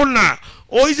তো এখন না,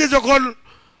 ওই যে যখন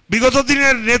বিগত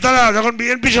দিনের নেতারা যখন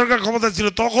বিএনপি সরকার ক্ষমতা ছিল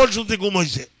তখন শুনছি গুম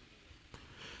হয়েছে।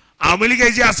 আওয়ামী লীগ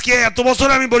এই যে আজকে এত বছর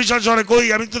আমি বরিশাল শহরে কই,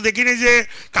 আমি তো দেখিনি যে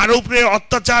কারো উপরে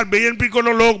অত্যাচার, বিএনপির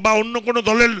কোনো লোক বা অন্য কোনো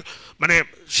দলের, মানে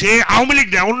সে আওয়ামী লীগ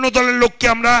না অন্য দলের লোককে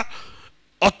আমরা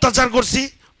অত্যাচার করছি,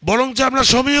 বরঞ্চ আমরা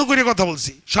সমীহ করে কথা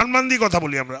বলছি, সম্মান দিয়ে কথা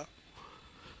বলি আমরা।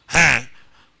 হ্যাঁ,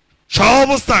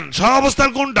 সহাবস্থান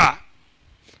কোনটা?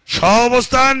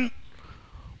 সহাবস্থান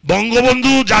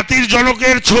বঙ্গবন্ধু জাতির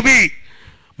জনকের ছবি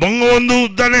বঙ্গবন্ধু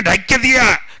উদ্যানে ঢাইকে দিয়া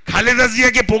খালেদা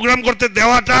জিয়াকে প্রোগ্রাম করতে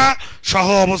দেওয়াটা সহ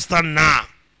অবস্থান না।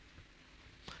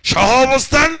 সহ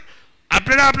অবস্থান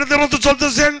আপনারা আপনাদের মতো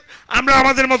চলতেছেন, আমরা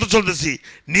আমাদের মতো চলতেছি।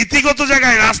 নীতিগত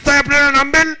জায়গায় রাস্তায় আপনারা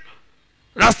নামবেন,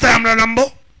 রাস্তায় আমরা নামবো,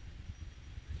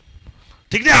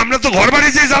 ঠিক না? আমরা তো ঘর বাড়ি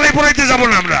যে জ্বালাই পড়াইতে যাব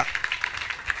না, আমরা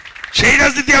সেই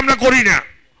রাজনীতি আমরা করি না।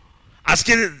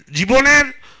 আজকে জীবনের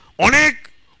অনেক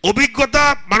অভিজ্ঞতা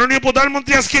মাননীয়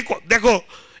প্রধানমন্ত্রী, আজকে দেখো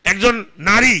একজন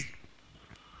নারী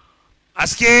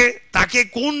আজকে তাকে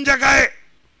কোন জায়গায়,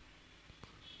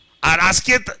 আর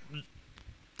আজকে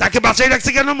তাকে বাঁচাই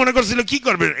রাখছে কেন? মনে করছিল কি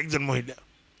করবে একজন মহিলা,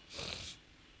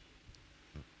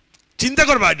 চিন্তা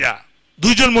করবা এটা।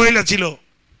 2 জন মহিলা ছিল,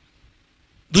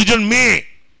 2 জন মেয়ে,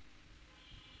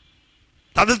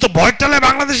 তাদের তো ভয়ের টালায়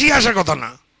বাংলাদেশেই আসার কথা না,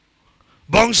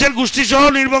 বংশের গোষ্ঠী সহ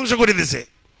নির্বংশ করে দিয়েছে।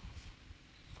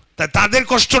 তাই তাদের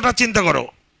কষ্টটা চিন্তা করো।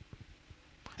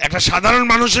 একটা সাধারণ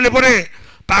মানুষ হলে পরে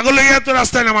পাগল হয়ে তো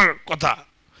রাস্তায় নামার কথা।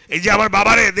 এই যে আমার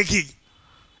বাবারে দেখি,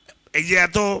 এই যে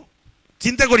এত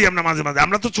চিন্তা করি আমরা মাঝে মাঝে,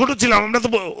 আমরা তো ছোট ছিলাম, আমরা তো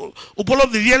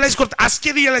উপলব্ধি রিয়েলাইজ করতে আজকে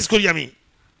রিয়েলাইজ করি আমি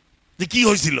যে কি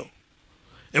হয়েছিল,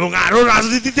 এবং আরো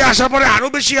রাজনীতিতে আসার পরে আরো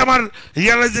বেশি আমার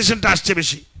রিয়েলাইজেশনটা আসছে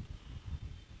বেশি।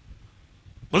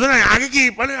 বুঝলেন না, আগে কি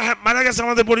মানে মারা গেছে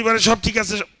আমাদের পরিবারে সব ঠিক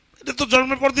আছে, এটা তো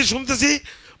জন্মের পর দিয়ে শুনতেছি,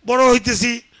 বড়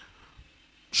হইতেছি,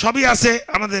 সবই আছে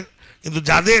আমাদের। কিন্তু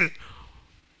যাদের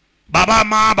বাবা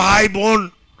মা ভাই বোন,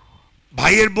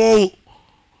 ভাইয়ের বউ,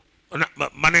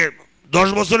 মানে 10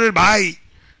 বছরের ভাই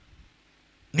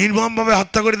নির্মমভাবে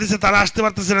হত্যা করে দিয়েছে, তারা আসতে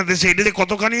পারতেছে না দেশে, এটা যে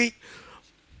কতখানি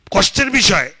কষ্টের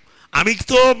বিষয়। আমি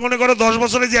তো মনে করো 10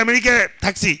 বছরে যে আমেরিকায়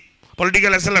থাকছি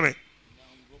পলিটিক্যাল অ্যাসাইলামে,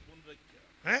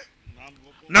 হ্যাঁ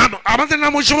নাম আমাদের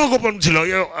নাম ওই সময় গোপন ছিল।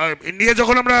 ইন্ডিয়া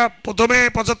যখন আমরা প্রথমে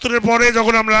 75-এর পরে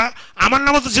যখন আমরা, আমার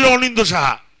নামও তো ছিল অনিন্দ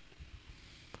সাহা,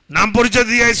 নাম পরিচয়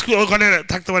দিয়ে স্কুল ওখানে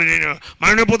থাকতে পারিনি।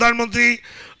 মাননীয় প্রধানমন্ত্রী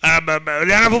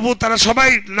রেহানা বাবু তারা সবাই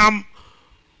নাম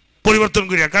পরিবর্তন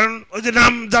করিয়া, কারণ ওই যে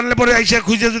নাম জানলে পরে আইসা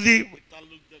খুঁজে যদি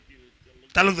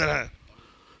তালুকদার। হ্যাঁ,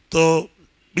 তো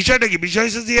বিষয়টা কি, বিষয়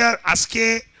হচ্ছে যে আজকে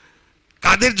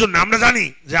কাদের জন্য আমরা জানি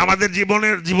যে আমাদের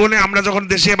জীবনে আমরা যখন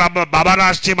দেশে বাবারা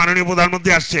আসছে, মাননীয়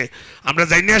প্রধানমন্ত্রী আসছে, আমরা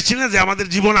জানিয়ে আসছি না যে আমাদের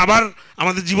জীবন আবার,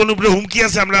 আমাদের জীবনের উপরে হুমকি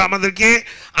আছে, আমরা আমাদেরকে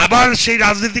আবার সেই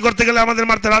রাজনীতি করতে গেলে আমাদের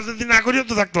মারতে, রাজনীতি না করেও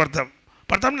তো থাকতে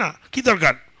পারতাম না, কি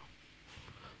দরকার।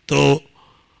 তো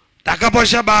টাকা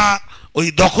পয়সা বা ওই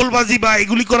দখলবাজি বা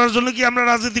এগুলি করার জন্য কি আমরা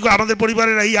রাজনীতি করি? আমাদের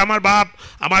পরিবারের এই আমার বাপ,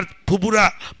 আমার ফুপুরা,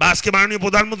 বা আজকে মাননীয়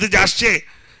প্রধানমন্ত্রী যে আসছে,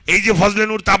 এই যে ফজলে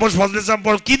নূর, তাপস, ফজলে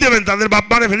সাম্পর, কি দেবেন তাদের বাপ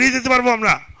মারে ফেরিয়ে দিতে পারবো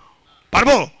আমরা?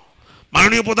 পারবো?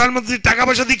 মাননীয় প্রধানমন্ত্রীর টাকা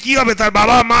পয়সা দিয়ে কি হবে? তার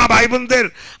বাবা মা ভাই বোনদের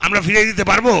আমরা ফিরিয়ে দিতে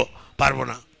পারবো? পারবো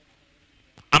না।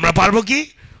 আমরা পারবো কি,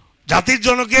 জাতির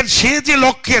জনকের সে যে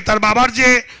লক্ষ্যে, তার বাবার যে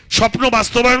স্বপ্ন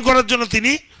বাস্তবায়ন করার জন্য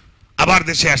তিনি আবার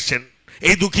দেশে আসছেন,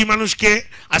 এই দুঃখী মানুষকে,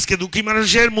 আজকে দুঃখী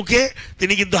মানুষের মুখে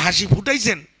তিনি কিন্তু হাসি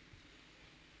ফুটাইছেন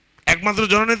একমাত্র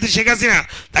জননেত্রী শেখ হাসিনা।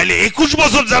 তাইলে 21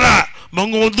 বছর যারা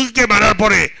বঙ্গবন্ধুকে মারার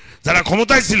পরে যারা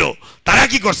ক্ষমতায় ছিল, তারা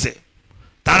কি করছে?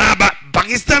 তারা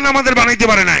পাকিস্তান আমাদের বানাইতে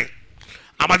পারে নাই।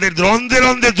 আমাদের রন্ধে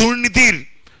রন্ধে দুর্নীতির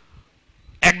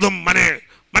একদম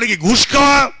মানে কি ঘুষ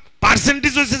খাওয়া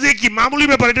পার্সেন্টেজ হয়েছে যে কি মামুলি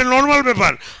ব্যাপার, এটা নর্মাল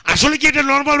ব্যাপার। আসলে কি এটা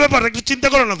নর্মাল ব্যাপার? একটু চিন্তা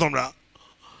করো না তোমরা।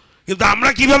 কিন্তু আমরা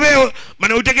কিভাবে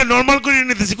মানে ওইটাকে নর্মাল করে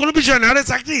নিতেছি, কোনো বিষয় না। আরে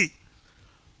চাকরি,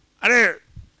 আরে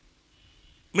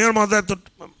মেয়র মহোদয় তো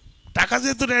টাকা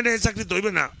যেহেতু নেয় না, চাকরি তো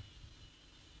হইবে না।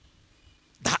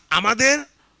 আমাদের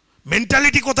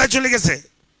মেন্টালিটি কোথায় চলে গেছে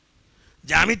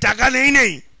যে আমি টাকা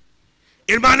নেই,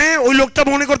 এর মানে ওই লোকটা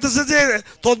মনে করতেছে যে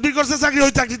তদবির করছে চাকরি,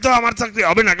 ওই চাকরি তো আমার চাকরি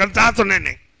হবে না, কারণ টাকা তো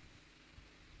নেয়।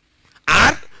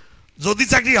 আর যদি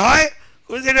চাকরি হয়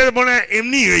মনে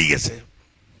এমনি হয়ে গেছে।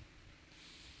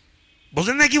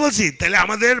 বোঝেন না কি বলছি? তাহলে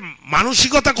আমাদের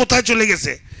মানসিকতা কোথায় চলে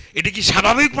গেছে? এটা কি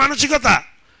স্বাভাবিক মানসিকতা?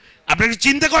 আপনাকে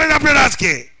চিন্তা করেন, আপনারা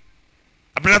আজকে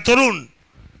আপনারা তরুণ,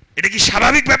 এটা কি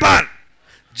স্বাভাবিক ব্যাপার?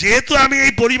 যেহেতু আমি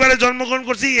এই পরিবারে জন্মগ্রহণ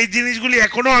করছি, এই জিনিসগুলি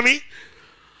এখনো আমি,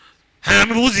 হ্যাঁ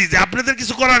আমি বুঝি যে আপনাদের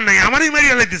কিছু করার নাই, আমারই মেরে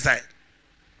ফেলাইতে চায়,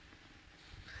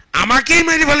 আমাকেই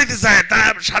মেরে ফেলাইতে চায়। তা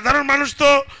সাধারণ মানুষ তো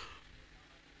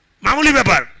মামুলি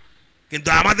ব্যাপার, কিন্তু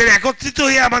আমাদের একত্রিত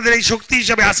হয়ে আমাদের এই শক্তি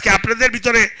হিসাবে আজকে আপনাদের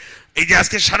ভিতরে, এই যে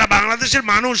আজকে সারা বাংলাদেশের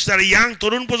মানুষ যারা ইয়াং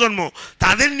তরুণ প্রজন্ম,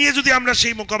 তাদের নিয়ে যদি আমরা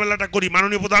সেই মোকাবেলাটা করি,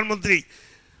 মাননীয় প্রধানমন্ত্রী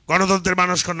গণতন্ত্রের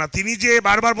মানস কন্যা, তিনি যে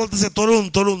বারবার বলতেছে তরুণ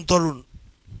তরুণ তরুণ,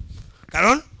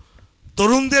 কারণ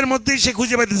তরুণদের মধ্যেই সে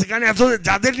খুঁজে পাইতেছে। কারণ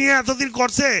যাদের নিয়ে এতদিন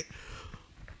করছে,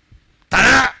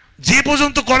 তারা যে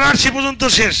পর্যন্ত করার সে পর্যন্ত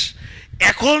শেষ।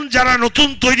 এখন যারা নতুন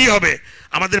তৈরি হবে,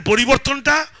 আমাদের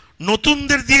পরিবর্তনটা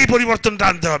নতুনদের দিয়ে পরিবর্তনটা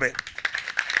আনতে হবে।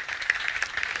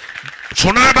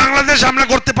 সোনার বাংলাদেশ আমরা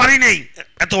করতে পারি নাই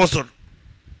এত বছর,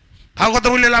 ভালো কথা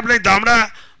বললে লাভ নেই তো।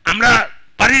 আমরা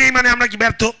পারি নাই মানে আমরা কি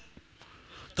ব্যর্থ?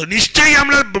 তো নিশ্চয়ই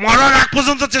আমরা মরার আগ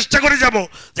পর্যন্ত চেষ্টা করে যাব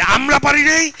যে আমরা পারি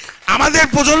নাই, আমাদের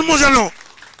প্রজন্ম যেন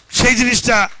সেই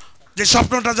জিনিসটা, যে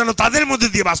স্বপ্নটা যেন তাদের মধ্যে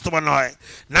দিয়ে বাস্তবায়ন হয়।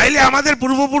 নাইলে আমাদের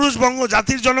পূর্বপুরুষ বঙ্গ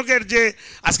জাতির জনকের যে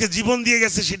আজকে জীবন দিয়ে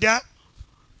গেছে, সেটা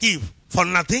কি ফর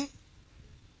নাথিং,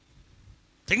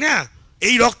 ঠিক না?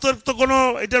 এই রক্তের তো কোনো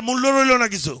এটার মূল্য রইল না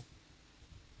কিছু।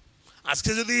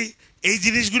 আজকে যদি এই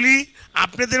জিনিসগুলি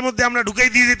আপনাদের মধ্যে আমরা ঢুকাই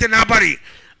দিয়ে দিতে না পারি,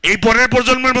 এই পরের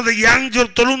প্রজন্মের মধ্যে ইয়াং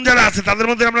তরুণ যারা আছে তাদের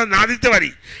মধ্যে আমরা না দিতে পারি,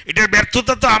 এটার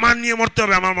ব্যর্থতা তো আমার নিয়ে মরতে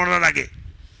হবে আমার মরার আগে,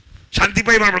 শান্তি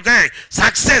পাই মারব। হ্যাঁ,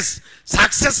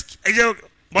 সাকসেস এই যে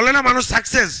বলে না মানুষ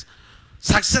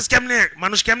সাকসেস কেমনে,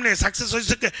 মানুষ কেমনে সাকসেস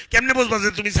হয়েছে, কেমনে বুঝবা যে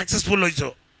তুমি সাকসেসফুল হয়েছো?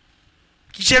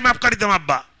 কিসের মাপকাঠিতে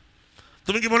মাপবা?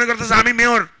 তুমি কি মনে করতেছো আমি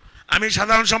মেয়র, আমি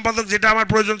সাধারণ সম্পাদক, যেটা আমার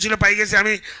প্রয়োজন ছিল পাই গেছি,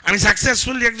 আমি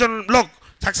সাকসেসফুল একজন লোক,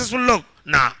 সাকসেসফুল লোক?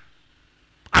 না,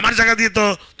 আমার জায়গা দিয়ে তো,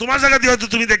 তোমার জায়গা দিয়ে হয়তো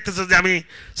তুমি দেখতেছো যে আমি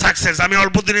সাকসেস, আমি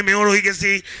অল্প দিনে মেয়র হয়ে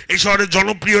গেছি, এই শহরের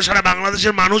জনপ্রিয়, সারা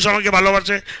বাংলাদেশের মানুষ আমাকে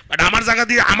ভালোবাসে, বাট আমার জায়গা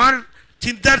দিয়ে, আমার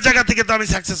চিন্তার জায়গা থেকে তো আমি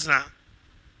সাকসেস না।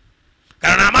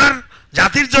 কারণ আমার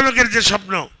জাতির জনকের যে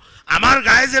স্বপ্ন, আমার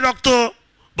গায়ে যে রক্ত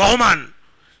বহমান,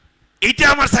 এইটা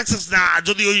আমার সাকসেস না।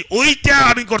 যদি ওইটা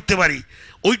আমি করতে পারি,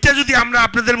 ওইটা যদি আমরা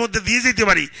আপনাদের মধ্যে দিয়ে যেতে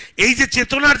পারি, এই যে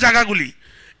চেতনার জায়গাগুলি,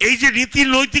 এই যে নীতি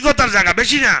নৈতিকতার জায়গা,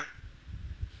 বেশি না,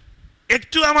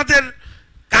 একটু আমাদের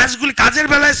কাজগুলি, কাজের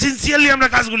বেলায় সিনসিয়ারলি আমরা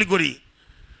কাজগুলি করি।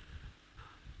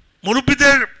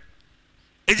 মুরব্বীদের,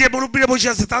 এই যে মুরব্বীরা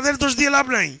বসে আছে, তাদের দোষ দিয়ে লাভ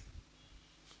নাই,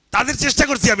 তাদের চেষ্টা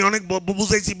করছি আমি, অনেক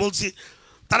বুঝাইছি, বলছি,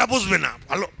 তারা বুঝবে না,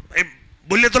 ভালো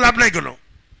বললে তো লাভ নাই কোনো,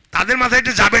 তাদের মাথায়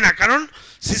এটা যাবে না, কারণ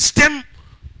সিস্টেম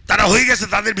তারা হয়ে গেছে,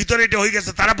 তাদের ভিতরে এটা হয়ে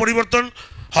গেছে, তারা পরিবর্তন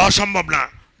হওয়া সম্ভব না।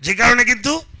 যে কারণে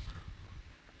কিন্তু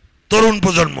তরুণ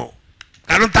প্রজন্ম,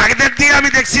 কারণ তাদের দিয়ে আমি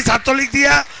দেখছি, ছাত্রলীগ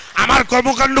দিয়া আমার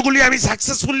কর্মকাণ্ডগুলি আমি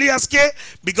সাকসেসফুলি আজকে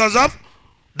বিকজ অফ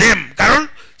দেম। কারণ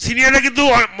সিনিয়ররা কিন্তু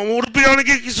মুরব্বীরা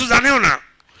অনেকে কিছু জানেও না,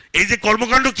 এই যে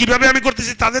কর্মকাণ্ড কিভাবে আমি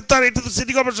করতেছি, তাদের তো আর, এটা তো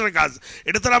সিটি কর্পোরেশনের কাজ,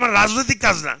 এটা তো আমার রাজনৈতিক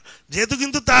কাজ না, যেহেতু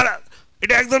কিন্তু তার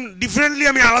এটা একদম ডিফারেন্টলি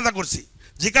আমি আলাদা করছি,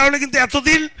 যে কারণে কিন্তু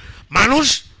এতদিন মানুষ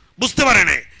বুঝতে পারে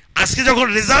না। আজকে যখন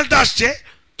রেজাল্ট আসছে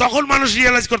তখন মানুষ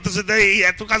রিয়েলাইজ করতেছে যে এই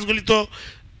এত কাজগুলি তো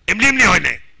এমনি এমনি হয়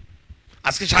না।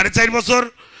 আজকে 4.5 বছর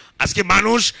আজকে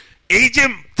মানুষ এই যে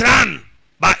ত্রাণ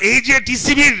বা এই যে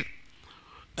টিসিবির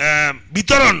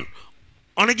বিতরণ,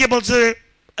 অনেকে বলছে,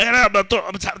 এরা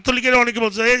ছাত্রলীগের অনেকে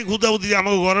বলছে এই হুদাহুদি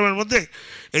আমাকে গরমের মধ্যে,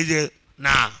 এই যে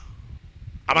না,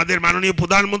 আমাদের মাননীয়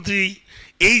প্রধানমন্ত্রী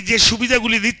এই যে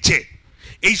সুবিধাগুলি দিচ্ছে,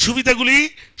 এই সুবিধাগুলি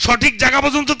সঠিক জায়গা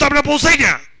পর্যন্ত তো আমরা পৌঁছাই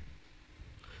না।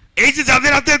 এই যে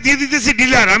যাদের হাতে দিয়ে দিতেছি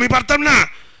ডিলার, আমি পারতাম না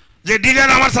যে ডিলার,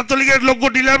 আমার ছাত্রলীগের লোক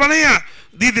ডিলার বানাইয়া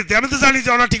দিয়ে দিতে, আমি তো জানি যে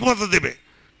ওরা ঠিক মতো দেবে,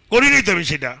 করিনি তো আমি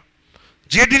সেটা।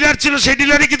 যে ডিলার ছিল সেই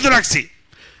ডিলারই কিন্তু রাখছি,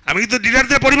 আমি কিন্তু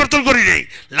ডিলারদের পরিবর্তন করি নাই।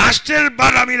 লাস্টের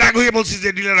বার আমি রাগ হয়ে বলছি যে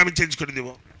ডিলার আমি চেঞ্জ করে দেব।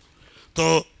 তো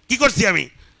কি করছি আমি,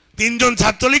 3 জন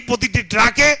ছাত্রলীগ প্রতিটি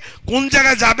ট্রাকে কোন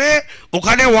জায়গায় যাবে,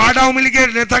 ওখানে ওয়ার্ড আওয়ামী লীগের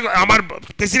নেতা, আমার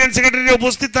প্রেসিডেন্ট সেক্রেটারি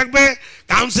উপস্থিত থাকবে,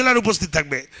 কাউন্সিলর উপস্থিত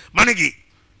থাকবে। মানে কি,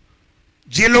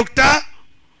 যে লোকটা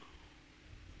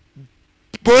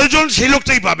প্রয়োজন সেই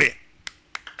লোকটাই পাবে।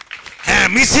 হ্যাঁ,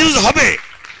 মিসইউজ হবে,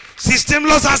 সিস্টেম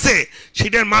লস আছে,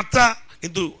 সেটার মাত্রা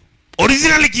কিন্তু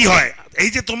অরিজিনালি কি হয়, এই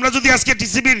যে তোমরা যদি আজকে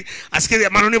টিসিবির, আজকে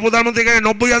মাননীয় প্রধানমন্ত্রী এখানে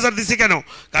 90,000 দিছে কেন,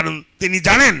 কারণ তিনি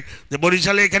জানেন যে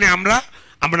বরিশালে এখানে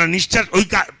আমরা নিশ্চয় ওই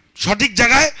সঠিক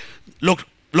জায়গায়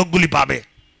লোকগুলি পাবে,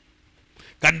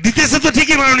 কারণ দিতেছে তো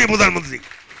ঠিকই মাননীয় প্রধানমন্ত্রী,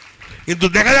 কিন্তু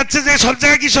দেখা যাচ্ছে যে সব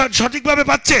জায়গায় কি সঠিকভাবে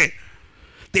পাচ্ছে,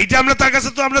 তো এইটা আমরা তার কাছে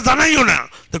তো আমরা জানাইও না,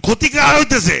 তো ক্ষতি কার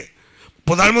হইতেছে,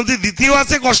 প্রধানমন্ত্রী দ্বিতীয়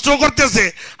আছে, কষ্টও করতেছে,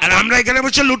 আর আমরা এখানে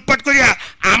বসে লুটপাট করিয়া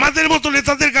আমাদের মতো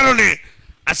নেতাদের কারণে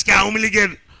আজকে আওয়ামী লীগের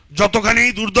যতখানি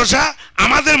দুর্দশা,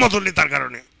 আমাদের মতো নেতার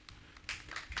কারণে।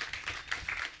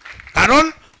 কারণ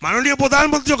মাননীয়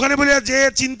প্রধানমন্ত্রী ওখানে বলে যে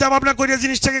চিন্তা ভাবনা করিয়া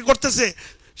জিনিসটাকে করতেছে,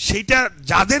 সেইটা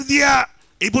যাদের দিয়া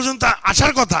এই পর্যন্ত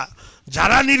আসার কথা,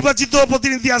 যারা নির্বাচিত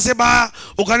প্রতিনিধি আছে বা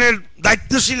ওখানের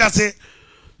দায়িত্বশীল আছে,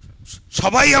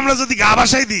 সবাই আমরা যদি গা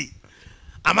ভাসাই দিই,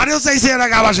 আমারও চাইছে এরা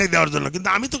গা ভাসাই দেওয়ার জন্য, কিন্তু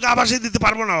আমি তো গা ভাসাই দিতে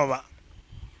পারবো না বাবা,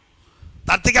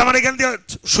 তার থেকে আমার এখান থেকে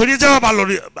সরিয়ে যাওয়া ভালো।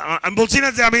 আমি বলছি না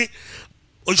যে আমি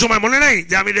ওই সময় মনে নাই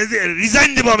যে আমি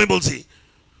রিজাইন দেবো, আমি বলছি,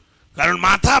 কারণ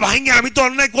মাথা ভাঙে আমি তো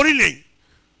অন্যায় করি নাই,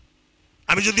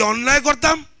 আমি যদি অন্যায়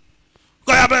করতাম,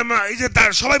 এই যে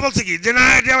সবাই বলছে কি যে না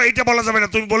এইটা বলা যাবে না,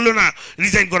 তুমি বললো না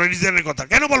রিজাইন করো, রিজাইনের কথা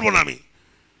কেন বলবো না আমি,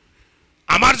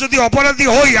 আমার যদি অপরাধী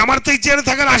হই, আমার তো এই চেয়ারে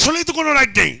থাকার আসলেই তো কোনো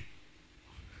রাইট নেই।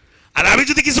 আর আমি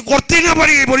যদি কিছু করতেই না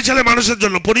পারি এই বরিশালের মানুষের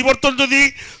জন্য, পরিবর্তন যদি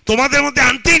তোমাদের মধ্যে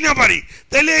আনতেই না পারি,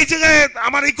 তাহলে এই জায়গায়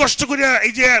আমার এই কষ্ট করে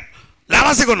এই যে লাভ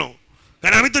আছে কোনো,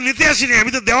 কারণ আমি তো নিতে আসিনি,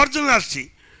 আমি তো দেওয়ার জন্য আসছি,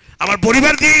 আমার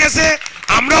পরিবার দিয়ে গেছে,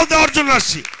 আমরাও দেওয়ার জন্য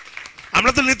আসছি,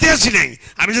 আমরা তো নিতে আসি নাই।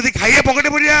 আমি যদি খাইয়ে পকেটে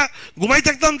পড়িয়া ঘুমাই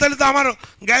থাকতাম তাহলে তো আমার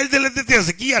গাইল দিলে দিতে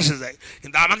আছে, কি আসে যায়,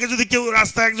 কিন্তু আমাকে যদি কেউ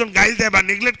রাস্তায় একজন গাইল দেয় বা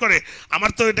নেগলেক্ট করে, আমার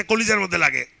তো এটা কলিজার মধ্যে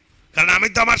লাগে, কারণ আমি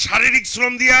তো আমার শারীরিক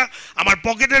শ্রম দিয়া, আমার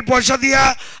পকেটের পয়সা দিয়া,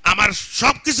 আমার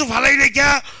সব কিছু ফালাই রেখা,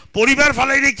 পরিবার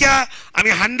ফালাই রেখা আমি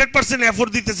 100% এফোর্ট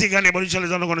দিতেছি এখানে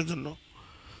বরিশালের জনগণের জন্য।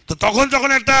 তো তখন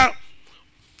যখন একটা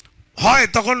হয়,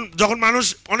 তখন যখন মানুষ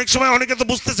অনেক সময় অনেকে তো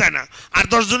বুঝতে চায় না, আর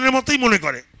 10 জনের মতোই মনে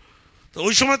করে, তো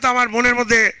ওই সময় তো আমার মনের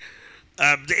মধ্যে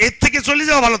এর থেকে চলে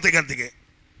যাওয়া ভালো তো এখান থেকে,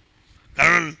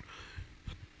 কারণ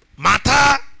মাথা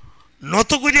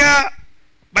নত করিয়া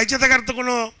বাইচে থাকার তো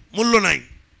কোনো মূল্য নাই,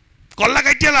 কল্লা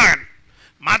কাটিয়া লাগান,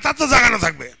 মাথা তো জাগানো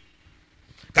থাকবে,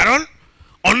 কারণ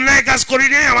অন্যায় কাজ করি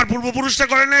নাই, আমার পূর্বপুরুষরা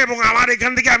করে নাই, এবং আমার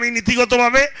এখান থেকে আমি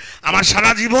নীতিগতভাবে আমার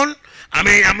সারা জীবন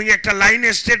আমি একটা লাইনে,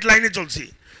 স্ট্রেট লাইনে চলছি,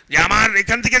 যে আমার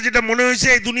এখান থেকে যেটা মনে হয়েছে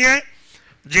এই দুনিয়ায়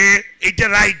যে এইটা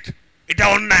রাইট, এটা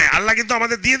অন্যায়, আল্লাহ কিন্তু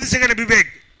আমাদের দিয়ে দিচ্ছে এখানে বিবেক।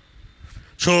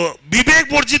 সো বিবেক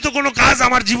বর্জিত কোনো কাজ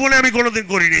আমার জীবনে আমি কোনোদিন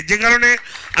করিনি, যে কারণে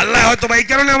আল্লাহ হয়তো বা এই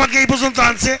কারণে আমাকে এই পর্যন্ত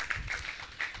আনছে।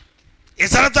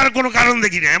 এছাড়া তো আর কোনো কারণ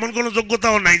দেখি না, এমন কোনো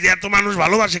যোগ্যতাও নাই যে এত মানুষ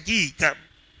ভালোবাসে। কি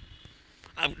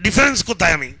ডিফারেন্স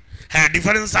কোথায়? আমি হ্যাঁ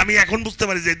ডিফারেন্স আমি এখন বুঝতে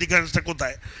পারি যে ডিফারেন্সটা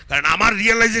কোথায়, কারণ আমার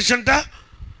রিয়েলাইজেশনটা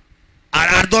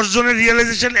আর 10 জনের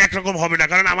রিয়েলাইজেশন একরকম হবে না।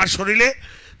 কারণ আমার শরীরে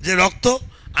যে রক্ত,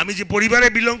 আমি যে পরিবারে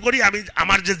বিলং করি, আমি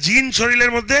আমার যে জিন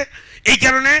শরীরের মধ্যে, এই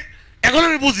কারণে এখন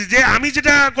আমি বুঝি যে আমি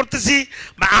যেটা করতেছি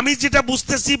বা আমি যেটা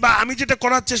বুঝতেছি বা আমি যেটা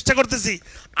করার চেষ্টা করতেছি,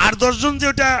 আর 10 জন যে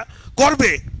ওটা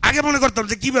করবে, আগে মনে করতাম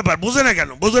যে কি ব্যাপার, বোঝে না কেন,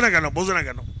 বোঝে না কেন, বোঝে না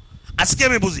কেন। আজকে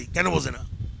আমি বুঝি কেন বোঝে না,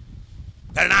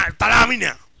 কারণ তারা আমি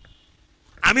না,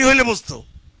 আমি হইলে বুঝতো।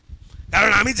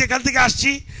 কারণ আমি যেখান থেকে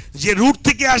আসছি, যে রুট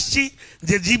থেকে আসছি,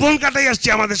 যে জীবন কাটাই আসছি,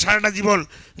 আমাদের সারাটা জীবন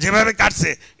যেভাবে কাটছে,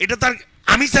 এটা তার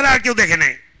আমি ছাড়া আর কেউ দেখে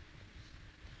নাই।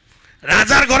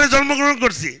 রাজার ঘরে জন্মগ্রহণ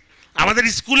করছি, আমাদের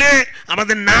স্কুলে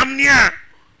আমাদের নাম নিয়ে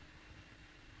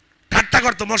ঠাট্টা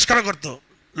করতো, মস্করা করতো,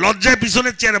 লজ্জায়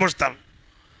পিছনের চেয়ারে বসতাম,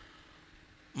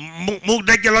 মুখ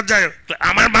ডেকে লজ্জায়।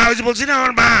 আমার মা, ওই যে বলছি না,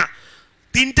 আমার মা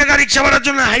 3 টাকা রিক্সা ভাড়ার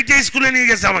জন্য হাইটে স্কুলে নিয়ে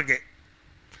গেছে আমাকে।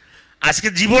 আজকে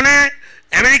জীবনে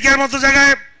আমেরিকার মতো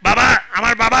জায়গায়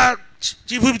আমার বাবা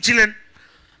চিফ হুইপ ছিলেন।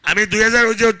 আমি 2000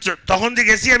 ওই যে তখন যে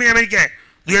গেছি আমি আমেরিকায়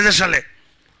 2000 সালে,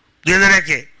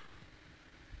 2001-এ,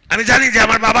 আমি জানি যে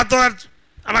আমার বাবা তো আর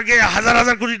আমাকে হাজার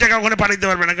হাজার কোটি টাকা ওখানে পাঠাইতে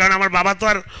পারবে না, কারণ আমার বাবা তো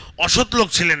আর অসৎ লোক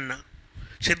ছিলেন না,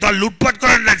 সে তো আর লুটপাট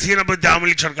করার না 96 আওয়ামী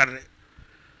লীগ সরকারে।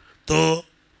 তো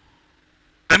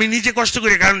আমি নিজে কষ্ট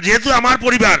করি, কারণ যেহেতু আমার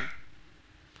পরিবার,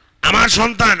 আমার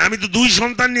সন্তান, আমি তো 2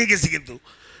 সন্তান নিয়ে গেছি, কিন্তু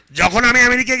যখন আমি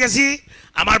আমেরিকা গেছি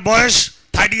আমার বয়স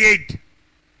 38।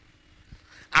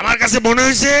 আমার কাছে মনে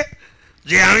হয়েছে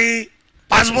যে আমি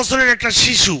 5 বছরের একটা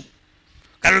শিশু,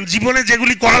 কারণ জীবনে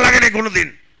যেগুলি করা লাগে না কোনোদিন।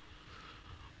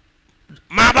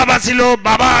 মা বাবা ছিল,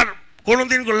 বাবার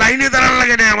কোনোদিন লাইনে দাঁড়ানো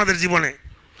লাগে না, আমাদের জীবনে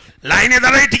লাইনে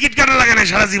দাঁড়াই টিকিট কাটা লাগে না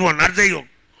সারা জীবন। আর যাই হোক,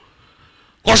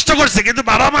 কষ্ট করছে, কিন্তু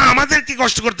বাবা মা আমাদেরকে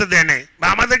কষ্ট করতে দেয় নাই, বা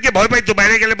আমাদেরকে ভয় পাইতো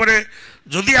বাইরে গেলে পরে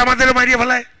যদি আমাদেরও মারিয়ে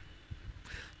ফেলায়।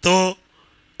 তো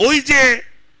ওই যে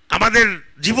আমাদের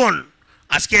জীবন,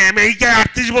 আজকে আমেরিকায়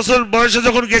 38 বছর বয়সে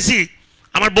যখন গেছি,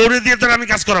 আমার বউরে দিয়ে তো আমি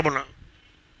কাজ করাবো না,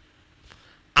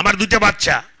 আমার 2টা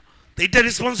বাচ্চা, তো এইটা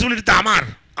রেসপন্সিবিলিটি তো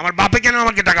আমার বাপে কেন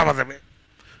আমাকে টাকা পাঠাবে?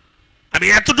 আমি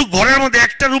এতটুকু ঘরের মধ্যে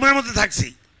একটা রুমের মধ্যে থাকছি,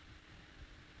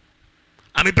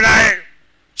 আমি প্রায়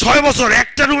 6 বছর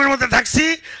একটা রুমের মধ্যে থাকছি,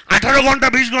 18 ঘন্টা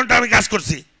 20 ঘন্টা আমি কাজ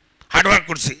করছি, হার্ডওয়ার্ক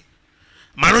করছি,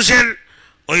 মানুষের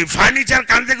ওই ফার্নিচার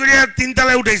কান্দে করিয়া 3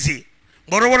 তলায় উঠেছি,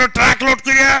 বড় বড় ট্রাক লোড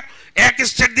করিয়া এক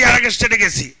স্টেট দিয়ে আরেক স্টেটে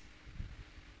গেছি।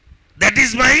 That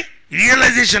is my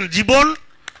realisation. জীবন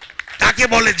কাকে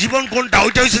বলে, জীবন কোনটা,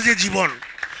 ওইটা হচ্ছে যে জীবন।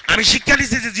 আমি শিক্ষা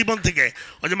নিচ্ছি যে জীবন থেকে।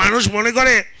 ওই যে মানুষ মনে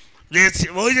করে যে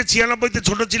ওই যে 96-তে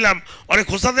ছোট ছিলাম, অনেক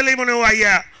খোঁচা দিলেই মনে ও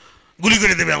আইয়া গুলি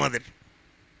করে দেবে আমাদের।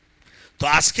 তো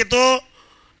আজকে তো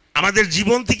আমাদের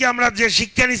জীবন থেকে আমরা যে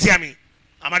শিক্ষা নিছি,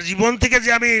 আমার জীবন থেকে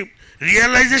যে আমি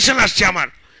রিয়েলাইজেশন আসছে আমার,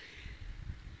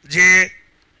 যে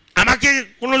আমাকে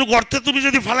কোনো গর্তে তুমি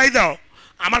যদি ফালাই দাও,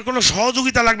 আমার কোনো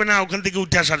সহযোগিতা লাগবে না ওখান থেকে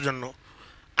উঠে আসার জন্য।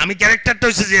 আমি ক্যারেক্টারটা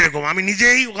হচ্ছে যে এরকম, আমি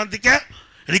নিজেই ওখান থেকে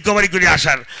রিকভারি করে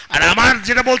আসার। আর আমার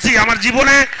যেটা বলছি, আমার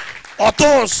জীবনে অত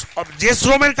যে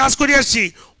শ্রমের কাজ করে আসছি,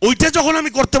 ওইটা যখন আমি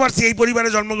করতে পারছি এই পরিবারে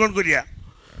জন্মগ্রহণ করিয়া,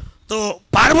 তো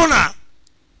পারবো না,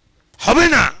 হবে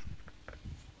না,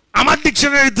 আমার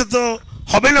ডিকশনারিতে তো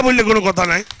হবে না বললে কোনো কথা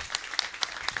নাই।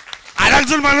 আর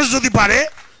একজন মানুষ যদি পারে,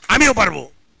 আমিও পারবো।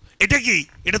 এটা কি?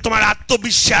 এটা তোমার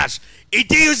আত্মবিশ্বাস।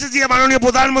 এইটাই হচ্ছে যে মাননীয়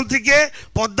প্রধানমন্ত্রীকে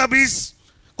পদ্মা ব্রিজ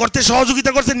করতে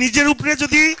সহযোগিতা করছে। নিজের উপরে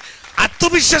যদি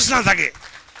আত্মবিশ্বাস না থাকে,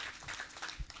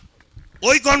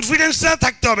 ওই কনফিডেন্সটা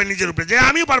থাকতে হবে নিজের উপরে, যে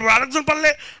আমিও পারবো। আরেকজন পারলে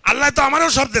আল্লাহ তো আমারও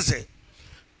সব দেশে।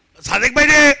 সাদেক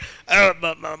ভাইরে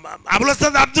আবুল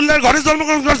হাসান আবদুল্লাহর ঘরে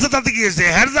জন্মগ্রহণ করছে, তাতে কি হয়েছে?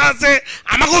 হেরজা আছে,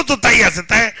 আমাকেও তো তাই আছে,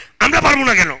 তাই আমরা পারবো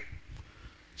না কেন?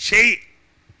 সেই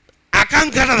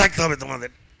আকাঙ্ক্ষাটা থাকতে হবে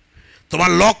তোমাদের।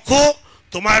 তোমার লক্ষ্য,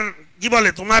 তোমার কি বলে,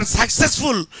 তোমার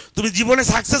সাকসেসফুল, তুমি জীবনে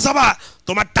সাকসেস হবা,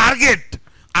 তোমার টার্গেট,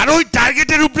 আর ওই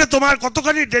টার্গেটের উপরে তোমার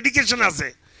কতখানি ডেডিকেশন আছে,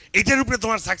 এইটার উপরে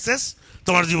তোমার সাকসেস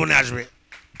তোমার জীবনে আসবে।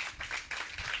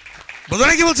 বোঝো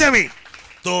না কি বলছি আমি?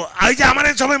 তো এই যে আমার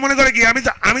সবাই মনে করে কি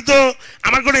আমি তো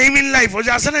আমার কোনো এইম ইন লাইফ, ওই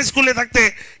যে আসে না স্কুলে থাকতে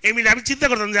এইম ইন, আমি চিন্তা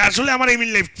করতাম যে আসলে আমার এইম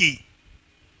ইন লাইফ কি।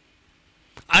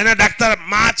 আর না ডাক্তার,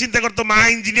 মা চিন্তা করতো, মা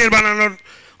ইঞ্জিনিয়ার বানানোর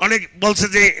অনেক বলছে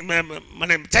যে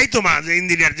মানে চাইতো মা যে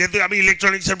ইঞ্জিনিয়ার, যেহেতু আমি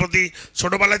ইলেকট্রনিক্সের প্রতি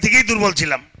ছোটবেলা থেকেই দুর্বল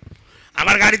ছিলাম।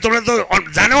 আমার গাড়ি, তোমরা তো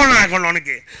জানেও না এখন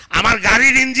অনেকে, আমার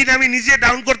গাড়ির ইঞ্জিন আমি নিজে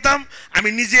ডাউন করতাম, আমি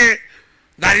নিজে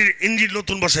গাড়ির ইঞ্জিন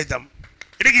নতুন বসাইতাম।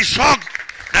 এটা কি শখ?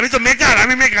 আমি তো মেকার,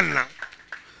 আমি মেকার না।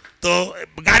 তো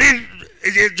গাড়ির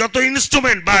এই যে যত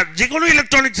ইনস্ট্রুমেন্ট বা যে কোনো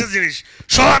ইলেকট্রনিক্সের জিনিস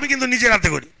সব আমি কিন্তু নিজের হাতে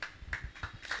করি।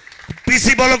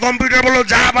 পিসি বলো, কম্পিউটার বলো,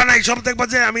 যা বানাই সব দেখবা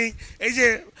যে আমি এই যে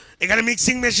এখানে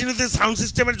মিক্সিং মেশিন হতে সাউন্ড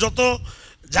সিস্টেমের যত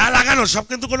যা লাগানো সব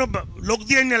কিন্তু কোনো লোক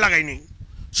দিয়ে নিয়ে লাগাইনি,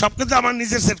 সব কিন্তু আমার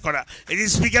নিজের সেট করা। এই যে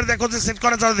স্পিকার দেখো যে সেট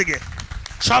করা চারদিকে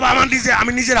সব আমার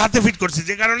আমি নিজের হাতে ফিট করছি।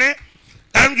 যে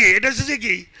কারণ কি এটা হচ্ছে যে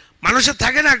কি মানুষের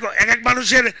থাকে না, এক এক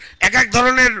মানুষের এক এক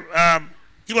ধরনের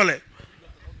কি বলে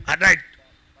রাইট,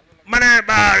 মানে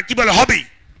কি বলে হবি।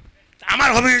 আমার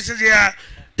হবি হচ্ছে যে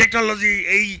টেকনোলজি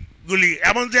এইগুলি।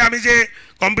 এমন যে আমি যে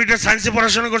কম্পিউটার সায়েন্সে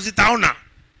পড়াশোনা করছি তাও না।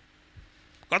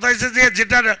 কথা হচ্ছে যে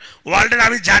যেটার ওয়ার্ল্ডের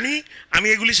আমি জানি, আমি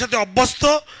এগুলির সাথে অভ্যস্ত।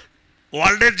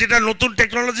 ওয়ার্ল্ডের যেটা নতুন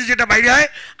টেকনোলজি যেটা বাইরে হয়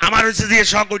আমার হচ্ছে যে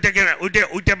শখ ওইটাকে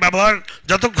ওইটা ব্যবহার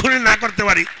যতক্ষণে না করতে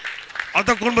পারি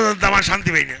অতক্ষণ পর্যন্ত আমার শান্তি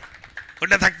পাই না।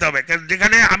 ওইটা থাকতে হবে।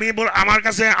 যেখানে আমি আমার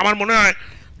কাছে আমার মনে হয়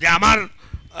যে আমার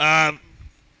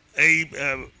এই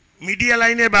মিডিয়া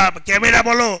লাইনে বা ক্যামেরা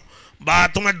বলো বা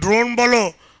তোমার ড্রোন বলো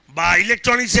বা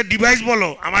ইলেকট্রনিক্সের ডিভাইস বলো,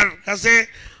 আমার কাছে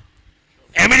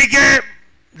আমেরিকায়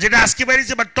যেটা আজকে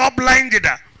বেরিয়েছে বা টপ লাইন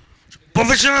যেটা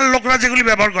প্রফেশনাল লোকরা যেগুলি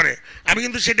ব্যবহার করে আমি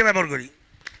কিন্তু সেটা ব্যবহার করি।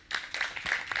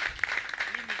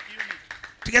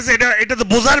 ঠিক আছে, এটা তো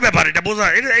বোঝার ব্যাপার, এটা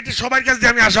বোঝার, এটা সবার কাছে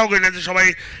আমি আশাও করি না যে সবাই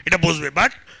এটা বুঝবে।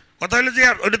 বাট কথা হলো যে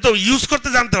ওটা তো ইউজ করতে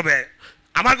জানতে হবে।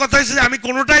 আমার কথা হচ্ছে যে আমি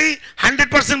কোনোটাই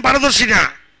 100% পারদর্শী না,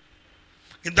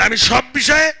 কিন্তু আমি সব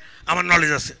বিষয়ে আমার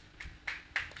নলেজ আছে।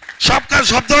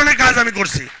 সব ধরনের কাজ আমি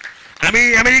করছি। আমি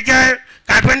আমেরিকায়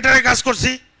কার্পেন্টারের কাজ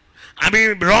করছি, আমি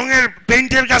রঙের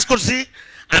পেইন্টের কাজ করছি,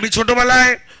 আমি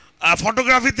ছোটবেলায়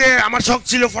ফটোগ্রাফিতে আমার শখ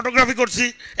ছিল, ফটোগ্রাফি করছি,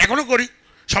 এখনো করি,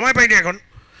 সময় পাইনি এখন।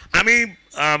 আমি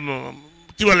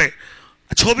কি বলে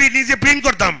ছবি নিজে প্রিন্ট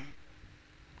করতাম,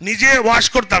 নিজে ওয়াশ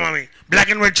করতাম। আমি ব্ল্যাক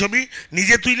অ্যান্ড হোয়াইট ছবি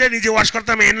নিজে তুলে নিজে ওয়াশ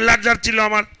করতাম। এনলার্জার ছিল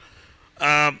আমার,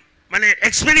 মানে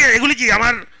এক্সপিরিয়েন্স। এগুলি কি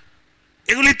আমার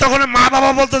এগুলি তখন মা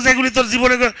বাবা বলতো যে এগুলি তোর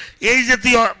জীবনে এই যে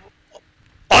তুই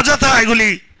অযথা এগুলি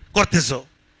করতেছো,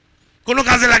 কোনো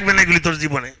কাজে লাগবে না এগুলি তোর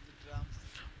জীবনে।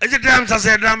 এই যে ড্রামস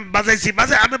আছে, ড্রাম বাজাইছি,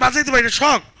 আমি বাজাইতে পারি না,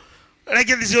 শখ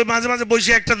রেখে দিছি। ওই মাঝে মাঝে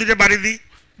বসে একটা দুইটা বাড়ি দিই,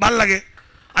 ভাল লাগে।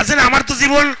 আসলে আমার তো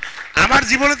আমার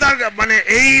জীবনে তার মানে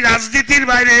এই রাজনীতির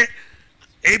বাইরে,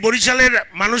 এই বরিশালের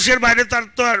মানুষের বাইরে তার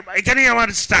তো আর এখানেই আমার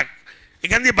স্টাক।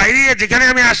 এখান দিয়ে বাইরে যেখানে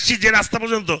আমি আসছি যে রাস্তা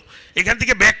পর্যন্ত, এখান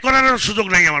থেকে ব্যাক করার সুযোগ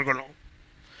নাই আমার কোনো।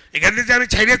 এখান থেকে যে আমি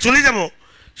ছাইড়ে চলে যাব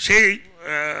সেই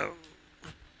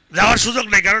যাওয়ার সুযোগ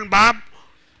নেই। কারণ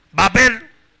বাপের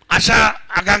আশা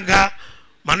আকাঙ্ক্ষা,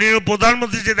 মাননীয়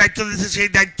প্রধানমন্ত্রী যে দায়িত্ব দিয়েছে সেই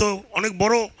দায়িত্ব অনেক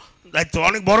বড় দায়িত্ব,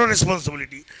 অনেক বড়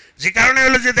রেসপন্সিবিলিটি। যে কারণে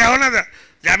হলো যে দেখো না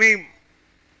যে আমি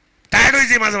টায়ার্ড হয়ে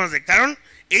যাই মাঝে মাঝে। কারণ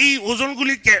এই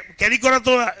ওজনগুলি ক্যারি করা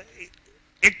তো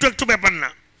একটু একটু ব্যাপার না।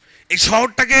 এই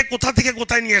শহরটাকে কোথা থেকে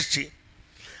কোথায় নিয়ে আসছি।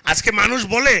 আজকে মানুষ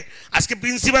বলে, আজকে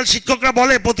প্রিন্সিপাল শিক্ষকরা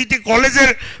বলে, প্রতিটি কলেজের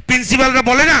প্রিন্সিপালরা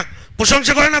বলে না,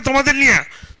 প্রশংসা করে না তোমাদের নিয়ে।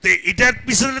 তো এটার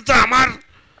পিছনে তো আমার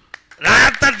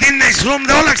রাত তার দিন নেই, শ্রম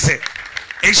দেওয়া লাগছে।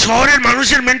 এই শহরের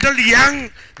মানুষের মেন্টালিটি, ইয়াং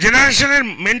জেনারেশনের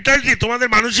মেন্টালিটি, তোমাদের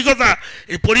মানসিকতা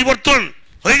এই পরিবর্তন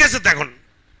হয়ে গেছে। তো এখন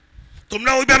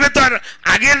তোমরা ওইভাবে তো আর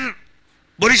আগের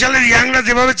বরিশালের ইয়াংরা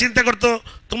যেভাবে চিন্তা করতো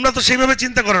তোমরা তো সেইভাবে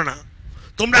চিন্তা করো না।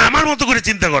 তোমরা আমার মতো করে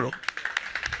চিন্তা করো,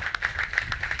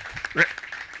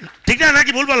 ঠিক না?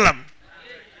 নাকি ভুল বললাম?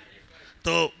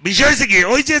 তো বিষয় হচ্ছে কি,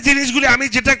 ওই যে জিনিসগুলি আমি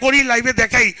যেটা করি লাইভে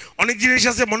দেখাই, অনেক জিনিস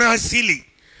আছে মনে হয় সিলি,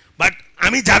 বাট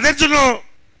আমি যাদের জন্য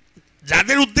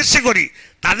যাদের উদ্দেশ্যে করি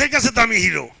তাদের কাছে তো আমি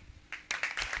হিরো।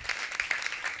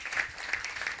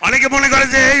 অনেকে মনে করে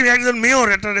যে এই একজন মেয়র,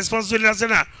 একটা রেসপন্সিবিলিটি আছে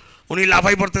না, উনি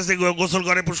লাফাই পড়তেছে, গোসল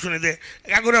করে পুষ্করিণীতে,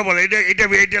 কাকুরা বলে এটা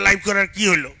লাইভ করার কি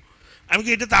হলো। আমি কি,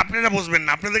 এটা তো আপনারা বুঝবেন না।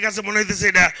 আপনাদের কাছে মনে হইতেছে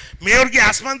এটা মেয়র কি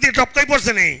আসমান দিয়ে টপকাই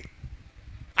পড়ছে নেই।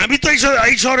 আমি তো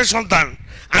এই শহরের সন্তান,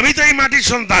 আমি তো এই মাটির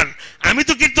সন্তান, আমি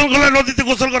তো কীর্তনখোলা নদীতে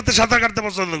গোসল করতে, সাঁতার কাটতে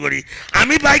পছন্দ করি,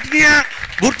 আমি বাইক নিয়ে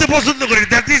ঘুরতে পছন্দ করি,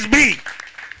 দ্যাট ইজ মি।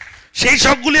 সেই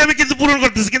সবগুলি আমি কিন্তু পূরণ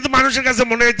করতেছি। কিন্তু মানুষের কাছে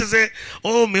মনে হইতেছে ও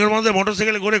মেয়র মধ্যে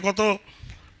মোটরসাইকেলে ঘুরে, কত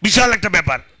বিশাল একটা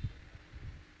ব্যাপার।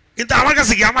 কিন্তু আমার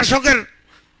কাছে কি, আমার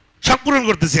শখ পূরণ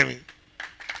করতেছি। আমি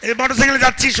এই মোটরসাইকেলে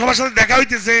যাচ্ছি, সবার সাথে দেখা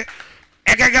হইতেছে,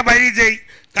 একা একা বাইরে যাই।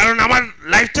 কারণ আমার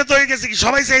লাইফটা তো হয়ে গেছে কি,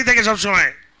 সবাই চাই থাকে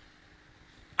সবসময়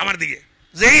আমার দিকে,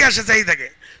 যেই আসে চাই থাকে।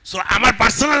 সো আমার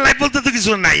পার্সোনাল লাইফ বলতে তো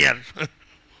কিছু নাই আর।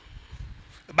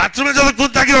 বাথরুমে যতক্ষণ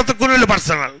থাকি ততক্ষণ হইলো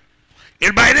পার্সোনাল,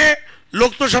 এর বাইরে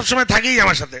লোক তো সবসময় থাকেই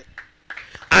আমার সাথে।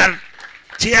 আর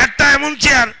চেয়ারটা এমন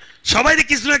চেয়ার, সবাই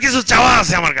কিছু না কিছু চাওয়া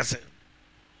আছে আমার কাছে,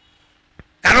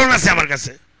 কারণ আছে আমার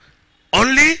কাছে।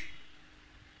 অনলি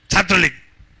ছাত্রলীগ,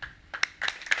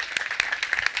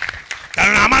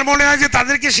 কারণ আমার আমার মনে হয় যে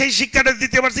তাদেরকে সেই শিক্ষাটা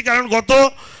দিতে পারছি, কারণ গত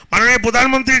মাননীয়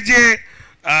প্রধানমন্ত্রীর যে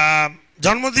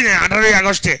জন্মদিনে 18ই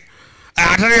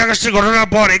আগস্টের ঘটনার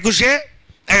পর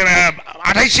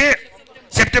 28শে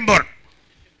সেপ্টেম্বর,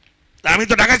 আমি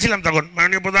তো ঢাকায় ছিলাম তখন,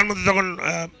 মাননীয় প্রধানমন্ত্রী তখন,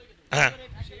 হ্যাঁ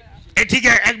এই ঠিক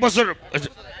 1 বছর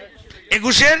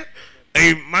 21-এর এই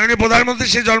মাননীয়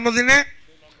প্রধানমন্ত্রীর সেই জন্মদিনে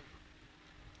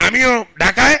আমিও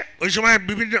ঢাকায়, ওই সময়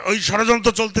বিভিন্ন ওই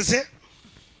ষড়যন্ত্র চলতেছে,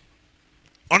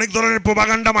 অনেক ধরনের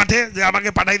প্রোপাগান্ডা মাঠে যে আমাকে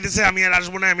পাঠাইতেছে, আমি আর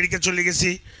আসবো না, আমেরিকা চলে গেছি,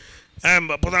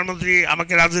 প্রধানমন্ত্রী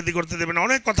আমাকে রাজনীতি করতে দেবে না,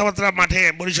 অনেক কথাবার্তা মাঠে,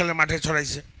 বরিশালের মাঠে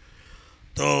ছড়াইছে।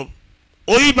 তো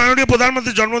ওই মাননীয়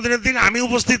প্রধানমন্ত্রীর জন্মদিনের দিন আমি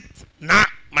উপস্থিত না,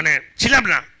 মানে ছিলাম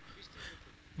না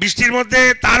বৃষ্টির মধ্যে,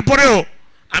 তারপরেও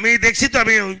আমি দেখছি, তো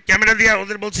আমি ক্যামেরা দিয়ে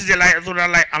ওদের বলছি যে তোরা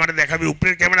আমার দেখাবি,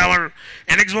 উপরের ক্যামেরা, আমার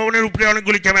অ্যানেক্স ভবনের উপরে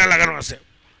অনেকগুলি ক্যামেরা লাগানো আছে,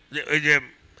 যে ওই যে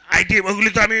আইটি, ওইগুলি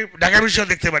তো আমি ঢাকা বিষয়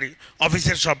দেখতে পারি,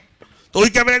 অফিসের সব, তো ওই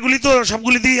ক্যামেরাগুলি তো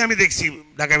সবগুলি দিয়েই আমি দেখছি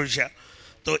ঢাকা বিষয়।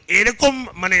 তো এরকম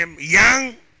মানে ইয়াং,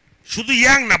 শুধু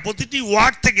ইয়াং না, প্রতিটি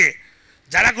ওয়ার্ড থেকে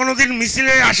যারা কোনোদিন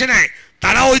মিছিলে আসে নাই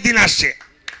তারা ওই দিন আসছে,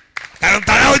 কারণ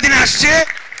তারা ওই দিন আসছে,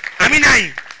 আমি নাই,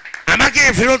 আমাকে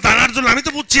ফেরত আনার জন্য। আমি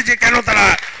তো বুঝছি যে কেন তারা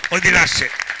ওই দিন আসছে।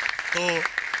 তো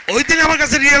ওই দিন আমার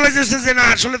কাছে রিয়েলাইজ হয়েছে যে না,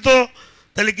 আসলে তো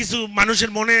তাহলে কিছু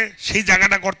মানুষের মনে সেই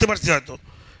জায়গাটা করতে পারছি হয়তো,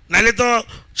 নাহলে তো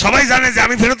সবাই জানে যে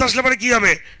আমি ফেরত আসলে পরে কী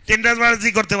হবে, টেন্ডারবাজি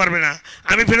করতে পারবে না,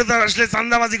 আমি ফেরত আসলে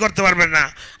চাঁদাবাজি করতে পারবে না,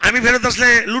 আমি ফেরত আসলে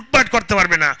লুটপাট করতে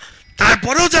পারবে না।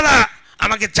 তারপরেও যারা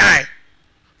আমাকে চায়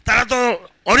তারা তো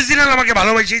অরিজিনাল আমাকে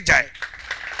ভালোবাসেই চায়,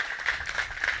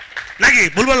 নাকি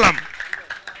ভুল বললাম?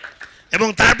 এবং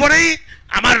তারপরেই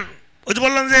আমার ওই যে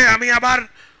বললাম যে আমি আবার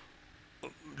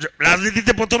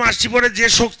রাজনীতিতে প্রথম আসছি, পরে যে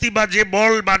শক্তি বা যে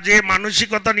বল বা যে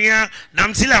মানসিকতা নিয়ে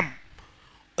নামছিলাম,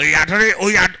 ওই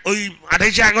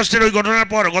 28শে আগস্টের ওই ঘটনার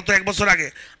পর গত 1 বছর আগে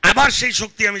আবার সেই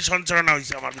শক্তি আমি সঞ্চালনা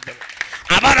হয়েছে আমার ভিতরে,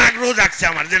 আবার আগ্রহ জাগছে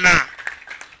আমার যে না,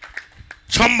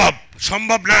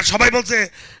 সম্ভব না। সবাই বলছে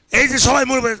এই যে সবাই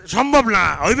মরবে, সম্ভব না,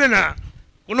 হইবে না,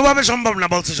 কোনোভাবে সম্ভব না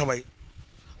বলছে সবাই,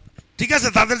 ঠিক আছে,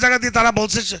 তাদের জায়গা দিয়ে তারা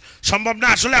বলছে সম্ভব না,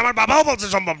 আসলে আমার বাবাও বলছে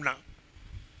সম্ভব না,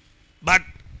 বাট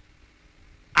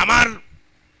আমার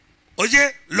ওই যে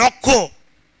লক্ষ্য,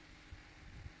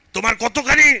 তোমার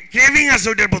কতখানি ক্রেভিং আছে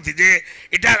ওইটার প্রতি, যে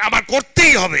এটা আমার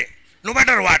করতেই হবে, নো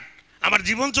ম্যাটার হোয়াট, আমার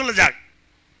জীবন চলে যাক,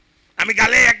 আমি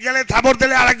এক গালে থাবর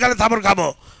দিলে আরেক গালে থাবর খাবো,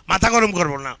 মাথা গরম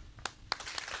করবো না।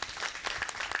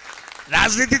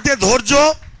 রাজনীতিতে ধৈর্য,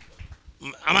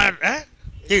 আমার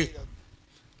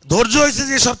ধৈর্য হয়েছে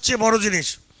যে সবচেয়ে বড় জিনিস,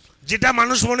 যেটা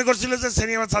মানুষ মনে করছিল যে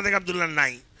সেনিয়াবাদ সাদেক আব্দুল্লাহ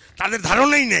নাই, তাদের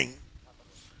ধারণাই নাই,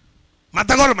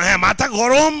 মাথা গরম। হ্যাঁ, মাথা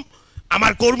গরম।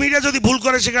 আমার কর্মীরা যদি ভুল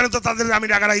করে সেখানে তো তাদের আমি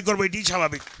রাগারাগি করবো, এটাই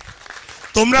স্বাভাবিক।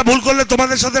 তোমরা ভুল করলে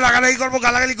তোমাদের সাথে রাগারাগি করবো,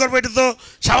 গালাগালি করবো, এটা তো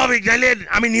স্বাভাবিক। নাইলে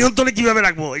আমি নিয়ন্ত্রণে কিভাবে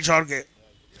রাখবো এই শহরকে?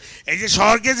 এই যে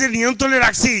শহরকে যে নিয়ন্ত্রণে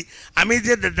রাখছি, আমি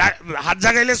যে হাত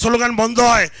জাগাইলে স্লোগান বন্ধ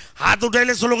হয়, হাত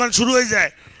উঠাইলে স্লোগান শুরু হয়ে যায়,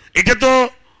 এটা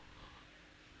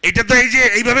তো এই যে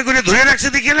এইভাবে করে ধরে রাখছে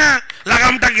দেখে না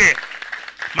লাগামটাকে,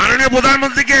 মাননীয়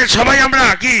প্রধানমন্ত্রীকে সবাই আমরা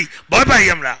কি ভয় পাই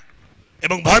আমরা,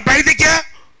 এবং ভয় পাই দেখে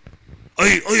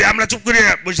ওই আমরা চুপ করে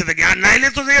বসে থাকি। আর নাইলে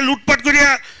তো যে লুটপাট করিয়া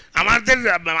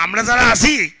আমরা যারা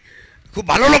আছি খুব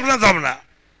ভালো লোক না তো, আমরা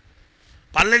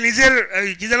পারলে নিজের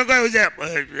কি যেন কয়,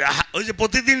 ওই যে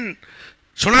প্রতিদিন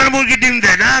সোনার মুরগি ডিম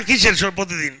দেয় না, কিসের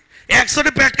প্রতিদিন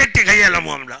 100 প্যাট কাটতে খাই এলাম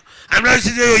আমরা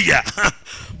হয়েছি যে ওইয়া,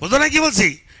 বুঝো না কি বলছি?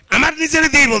 আমার নিজের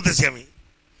দিয়েই বলতেছি আমি,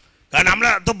 কারণ আমরা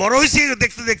তো বড় হয়েছি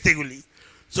দেখতে দেখতে এগুলি।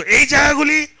 তো এই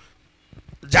জায়গাগুলি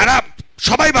যারা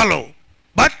সবাই ভালো,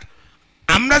 বাট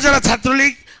আমরা যারা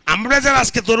ছাত্রলীগ, আমরা যারা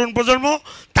আজকে তরুণ প্রজন্ম,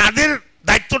 তাদের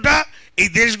দায়িত্বটা এই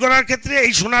দেশ গড়ার ক্ষেত্রে,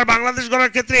 এই সোনার বাংলাদেশ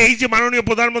গড়ার ক্ষেত্রে, এই যে মাননীয়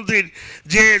প্রধানমন্ত্রীর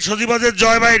যে সজীবাজের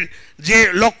জয়বাইয়ের যে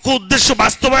লক্ষ্য উদ্দেশ্য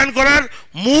বাস্তবায়ন করার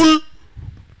মূল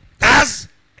কাজ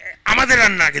আমাদের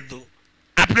আর না, কিন্তু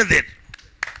আপনাদের।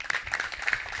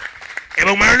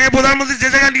 এবং মাননীয় প্রধানমন্ত্রী যে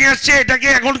জায়গায় নিয়ে আসছে, এটাকে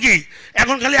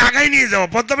এখন খালি আগাই নিয়ে যাওয়া,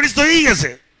 পদ্মা ব্রিজ তো হয়েই গেছে,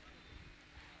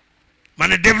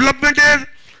 মানে ডেভেলপমেন্টের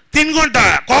 3 ঘন্টা,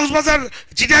 কক্সবাজার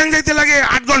চিটাগাং যাইতে লাগে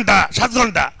 8 ঘন্টা 7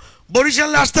 ঘন্টা,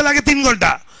 বরিশালে আসতে লাগে 3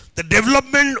 ঘন্টা। তো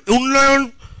ডেভেলপমেন্ট, উন্নয়ন,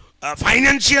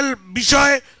 ফাইন্যান্সিয়াল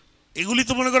বিষয়, এগুলি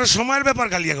তো মনে করো সময়ের ব্যাপার।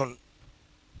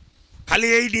 খালি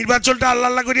এই নির্বাচনটা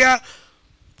আল্লাহ করিয়া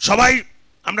সবাই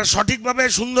আমরা সঠিকভাবে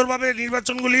সুন্দরভাবে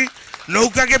নির্বাচনগুলি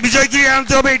নৌকাকে বিজয় করে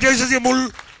আনতে হবে, এটা হচ্ছে যে মূল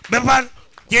ব্যাপার।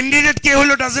 ক্যান্ডিডেট কে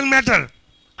হইলো ডাজেন্ট ম্যাটার,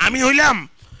 আমি হইলাম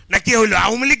না কে হইলো।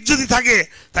 আওয়ামী লীগ যদি থাকে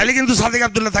তাহলে কিন্তু সাদেক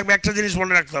আব্দুল্লাহ থাকবে, একটা জিনিস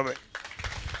মনে রাখতে হবে,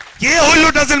 কে হইলো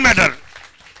doesn't matter,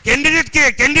 candidate K,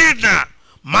 candidate না,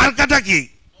 মার্কাটা কি,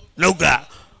 নৌকা।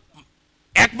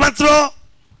 একমাত্র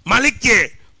মালিককে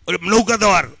নৌকা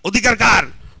দেওয়ার অধিকার কার?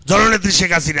 জননেত্রী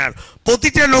শেখ হাসিনার।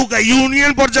 প্রতিটা নৌকা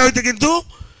ইউনিয়ন পর্যায়ে হইতে কিন্তু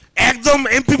একদম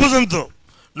এমপি পর্যন্ত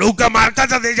নৌকা মার্কা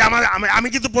যাতে, যে আমি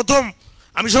কিন্তু প্রথম,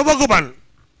 আমি সৌভাগ্যবান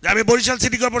যে আমি বরিশাল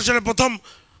সিটি কর্পোরেশনের প্রথম,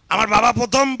 আমার বাবা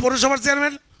প্রথম পৌরসভার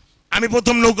চেয়ারম্যান, আমি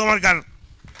প্রথম নৌকা মার্কার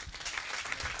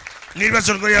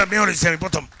নির্বাচন করে মেয়র হয়েছি আমি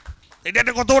প্রথম। এটা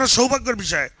একটা কত বড় সৌভাগ্যের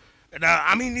বিষয়, এটা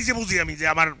আমি নিজে বুঝি, আমি যে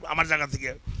আমার জায়গা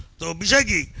থেকে। তো বিষয়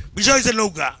কি, বিষয় হচ্ছে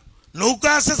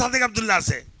নৌকা আছে, সাদেক আবদুল্লাহ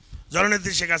আছে,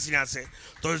 জননেত্রী শেখ হাসিনা আছে।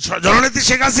 তো জননেত্রী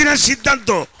শেখ হাসিনার সিদ্ধান্ত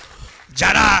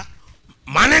যারা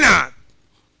মানে না,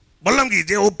 বললাম কি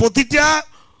যে ও প্রতিটা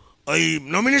ওই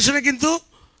নমিনেশনে কিন্তু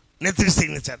নেত্রীর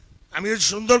সিগনেচার, আমি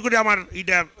সুন্দর করে আমার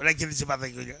এটা রেখে দিচ্ছি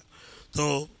পাতায় করে। তো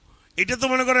এটা তো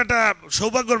মনে করো একটা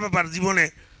সৌভাগ্যের ব্যাপার জীবনে,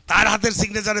 তার হাতের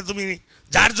সিগনেচারে তুমি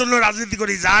যার জন্য রাজনীতি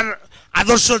করি, যার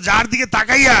আদর্শ, যার দিকে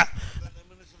তাকাইয়া।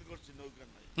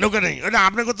 নৌকা নেই, ওটা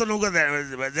আপনাকে তো নৌকা দেয়,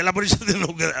 জেলা পরিষদের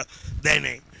নৌকা দেয়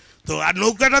নাই। তো আর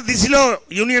নৌকাটা দিছিল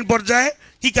ইউনিয়ন পর্যায়ে,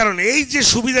 কি কারণে, এই যে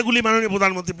সুবিধাগুলি মাননীয়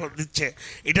প্রধানমন্ত্রী দিচ্ছে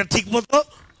এটা ঠিক মতো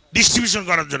ডিস্ট্রিবিউশন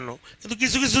করার জন্য। কিন্তু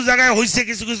কিছু কিছু জায়গায় হয়েছে,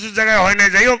 কিছু কিছু জায়গায় হয় না।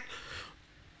 যাই হোক,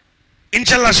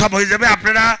 ইনশাল্লাহ সব হয়ে যাবে।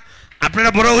 আপনারা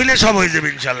বড় হইলে সব হয়ে যাবে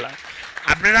ইনশাল্লাহ।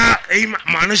 আপনারা এই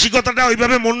মানসিকতাটা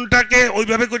ওইভাবে, মনটাকে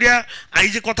ওইভাবে করিয়া, এই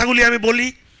যে কথাগুলি আমি বলি,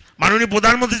 মাননীয়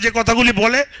প্রধানমন্ত্রী যে কথাগুলি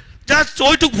বলে, জাস্ট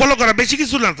ওইটুক ফলো করা, বেশি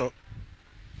কিছু না তো।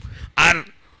 আর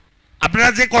আপনারা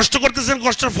যে কষ্ট করতেছেন,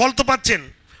 কষ্টের ফল তো পাচ্ছেন।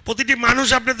 প্রতিটি মানুষ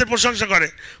আপনাদের প্রশংসা করে,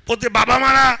 প্রতি বাবা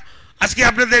মারা আজকে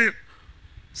আপনাদের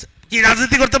কি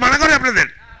রাজনীতি করতে মানা করে আপনাদের?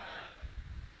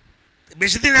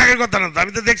 বেশি দিন আগের কথা না তো,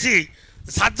 আমি তো দেখছি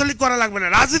ছাত্রলীগ করা লাগবে না,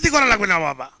 রাজনীতি করা লাগবে না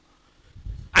বাবা।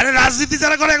 আরে রাজনীতি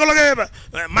যারা করে এগুলোকে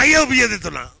মাইয়াও বিয়ে দিত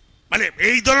না, মানে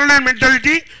এই ধরনের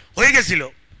মেন্টালিটি হয়ে গেছিল।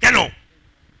 কেন?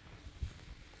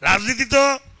 রাজনীতি তো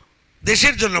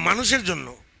দেশের জন্য, মানুষের জন্য।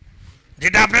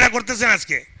 যেটা আপনারা করতেছেন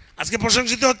আজকে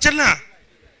প্রশংসিত হচ্ছেন না,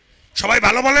 সবাই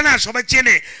ভালো বলে না, সবাই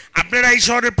চেনে। আপনারা এই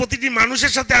শহরের প্রতিটি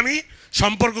মানুষের সাথে আমি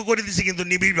সম্পর্ক করে দিছি কিন্তু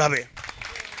নিবিড়ভাবে।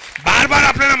 বারবার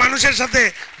আপনারা মানুষের সাথে,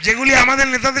 যেগুলি আমাদের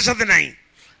নেতাদের সাথে নাই,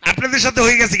 আপনাদের সাথে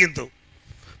হয়ে গেছে। কিন্তু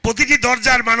প্রতিটি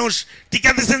দরজার মানুষ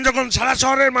টিকা দিচ্ছেন, যখন সারা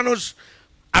শহরের মানুষ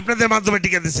আপনাদের মাধ্যমে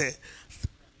টিকা দিছে।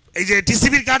 এই যে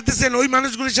টিসিবির কার্ড দিচ্ছেন, ওই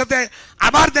মানুষগুলির সাথে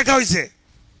আবার দেখা হয়েছে,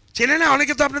 চেনে না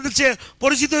অনেকে, তো আপনাদের চেয়ে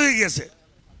পরিচিত হয়ে গেছে।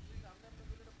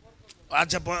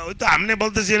 আচ্ছা, ওই তো আপনি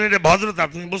বলতেছিলেন এটা ভদ্রতা,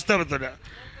 তুমি বুঝতে হবে তো, এটা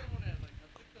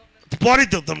পরে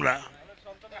তো তোমরা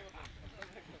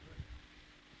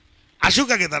আসুক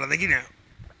আগে, তারা দেখি না।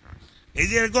 এই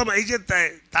যে এরকম, এই যে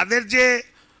তাদের যে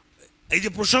এই যে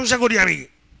প্রশংসা করি আমি,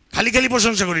 খালি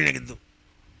প্রশংসা করি না কিন্তু,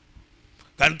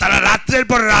 কারণ তারা রাত্রের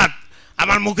পর রাত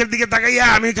আমার মুখের দিকে তাকাইয়া,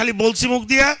 আমি খালি বলছি মুখ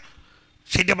দিয়া,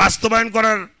 সেটা বাস্তবায়ন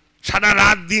করার সারা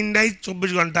রাত দিন নাই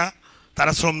 24 ঘন্টা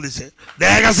তারা শ্রম দিছে।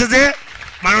 দেখা গেছে যে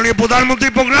মাননীয়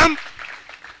প্রধানমন্ত্রীর প্রোগ্রাম,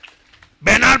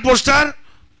 ব্যানার, পোস্টার,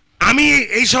 আমি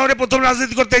এই শহরে প্রথম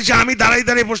রাজনীতি করতে এসে আমি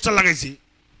দাঁড়াই পোস্টার লাগাইছি।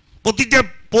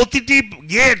 প্রতিটি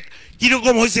গেট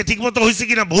কিরকম হয়েছে, ঠিকমতো হয়েছে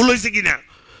কিনা, ভুল হয়েছে কিনা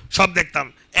সব দেখতাম।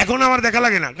 এখন আমার দেখা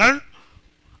লাগে না, কারণ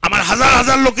আমার হাজার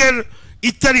হাজার লোকের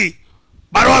ইত্যাদি,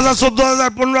 12,000,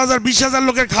 14,000, 15,000, 20,000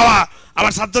 লোকের খাওয়া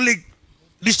আমার ছাত্রলীগ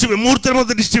মুহূর্তের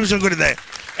মধ্যে ডিস্ট্রিবিউশন করে দেয়।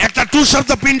 একটা টু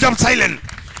শব্দ প্রিন্ট অফ সাইলেন্ট,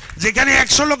 যেখানে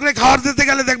 100 লোকের খাওয়ার দিতে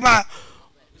গেলে দেখবা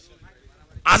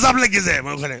আজাব লেগে যায়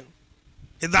ওখানে।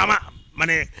 কিন্তু আমার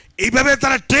মানে এইভাবে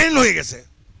তারা ট্রেন হয়ে গেছে,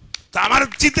 তা আমার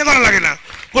চিন্তা করা লাগে না।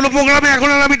 কোনো প্রোগ্রামে এখন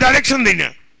আর আমি ডাইরেকশন দিই না,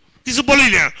 কিছু বলি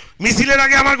না। মিছিলের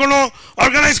আগে আমার কোনো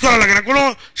অর্গানাইজ করা লাগে না, কোনো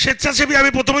স্বেচ্ছাসেবী আমি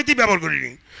প্রথমেই ব্যবহার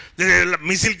করিনি, যে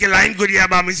মিছিলকে লাইন করিয়া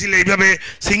বা মিছিল এইভাবে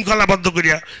শৃঙ্খলাবদ্ধ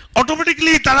করিয়া।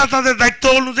 অটোমেটিকলি তারা তাদের দায়িত্ব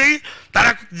অনুযায়ী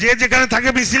তারা যে যেখানে থাকে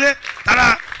মিছিলে তারা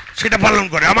সেটা পালন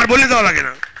করে, আমার বলে দেওয়া লাগে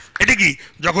না। এটা কি,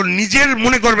 যখন নিজের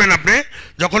মনে করবেন আপনি,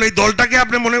 যখন এই দলটাকে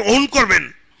আপনি মনে ওন করবেন,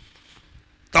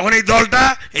 তখন এই দলটা,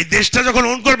 এই দেশটা যখন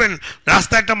ওন করবেন,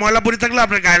 রাস্তায় একটা ময়লা পড়ে থাকলে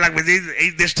আপনার গায়ে লাগবে যে এই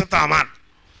দেশটা তো আমার,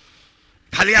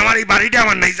 খালি আমার এই বাড়িটা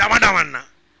আমার না, এই জামাটা আমার না,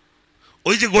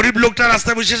 ওই যে গরিব লোকটা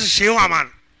রাস্তায় বসে আছে সেও আমার,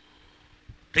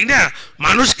 ঠিক না?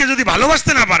 মানুষকে যদি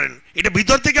ভালোবাসতে না পারেন, এটা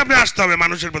ভিতর থেকে আপনি আসতে হবে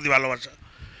মানুষের প্রতি ভালোবাসা,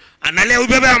 আর নাহলে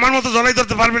ওইভাবে আমার মতো জড়াই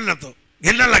ধরতে পারবেন না, তো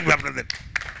ঘেন্না লাগবে আপনাদের।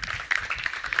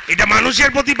 এটা মানুষের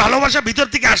প্রতি ভালোবাসা ভিতর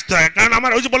থেকে আসতে হয়। কারণ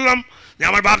আমার ওই যে বললাম যে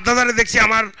আমার বাপ দাদারে দেখছি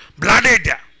আমার ব্লাডে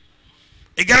এটা,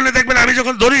 এই কারণে দেখবেন আমি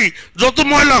যখন ধরি, যত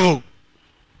ময়লা হোক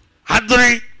হাত ধরে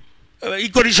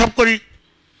করি, সব করি,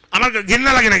 আমার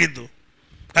ঘেন্না লাগে না কিন্তু,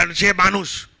 কারণ সে মানুষ।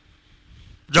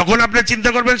 যখন আপনি চিন্তা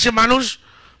করবেন সে মানুষ,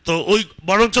 তো ওই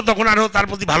বরঞ্চ তখন আরো তার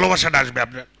প্রতি ভালোবাসাটা আসবে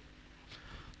আপনার।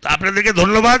 তো আপনাদেরকে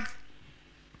ধন্যবাদ।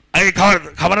 এই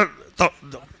খাবার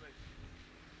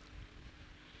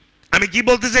আমি কি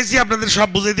বলতে চাইছি আপনাদের সব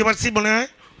বুঝাইতে পারছি মনে হয়,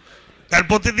 কারণ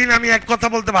প্রতিদিন আমি এক কথা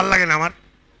বলতে ভালো লাগে না আমার,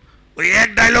 ওই এক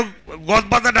ডায়লগ, গদ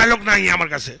বাঁধা ডায়লগ নাই আমার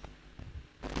কাছে।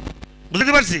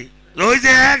 বুঝতে পারছি? ওই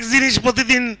যে এক জিনিস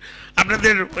প্রতিদিন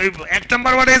আপনাদের ওই 1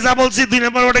 নম্বর ওয়ার্ডে যা বলছি 2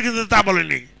 নম্বর ওয়ার্ডে কিন্তু তা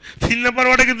বলিনি, 3 নম্বর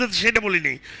ওয়ার্ডে কিন্তু সেটা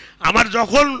বলিনি। আমার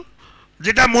যখন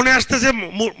যেটা মনে আসতেছে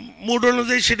মুড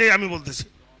অনুযায়ী সেটাই আমি বলতেছি,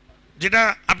 যেটা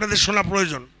আপনাদের শোনা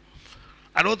প্রয়োজন।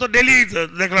 আর ও তো ডেলি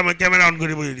দেখলাম ক্যামেরা অন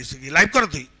করে বসে দিচ্ছে, কি লাইভ করো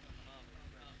তুই?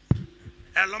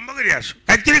 লম্বা করে আস,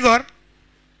 কাজ করে কর।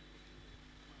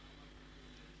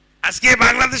 আজকে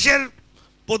বাংলাদেশের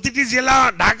প্রতিটি জেলা,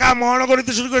 ঢাকা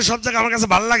মহানগরীতে শুরু করে সব জায়গায় আমার কাছে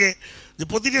ভালো লাগে যে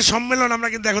প্রতিটি সম্মেলন আমরা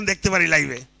কিন্তু এখন দেখতে পারি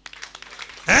লাইভে।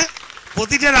 হ্যাঁ,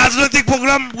 প্রতিটা রাজনৈতিক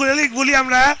প্রোগ্রাম গুলি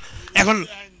আমরা এখন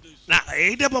না,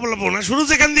 এইটা বলবো না, শুরু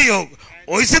যেখান দিয়ে হোক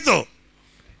হয়েছে তো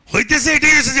হইতেছে,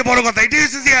 এটাই হচ্ছে যে বড় কথা, এটাই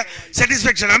হচ্ছে যে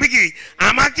স্যাটিসফ্যাকশন। আমি কি,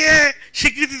 আমাকে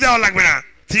স্বীকৃতি দেওয়া লাগবে না।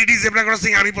 3D জেব্রা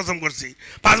ক্রসিং আমি প্রথম করছি,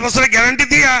 5 বছরের গ্যারান্টি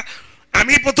দিয়া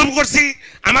আমি প্রথম করছি,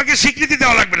 আমাকে স্বীকৃতি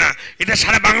দেওয়া লাগবে না। এটা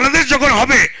সারা বাংলাদেশ যখন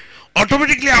হবে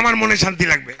অটোমেটিকলি আমার মনে শান্তি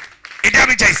লাগবে, এটা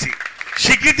আমি চাইছি।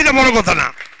 স্বীকৃতিটা বড় কথা না।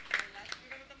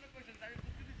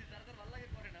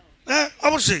 হ্যাঁ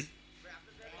অবশ্যই,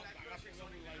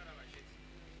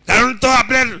 কারণ তো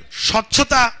আপনার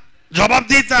স্বচ্ছতা,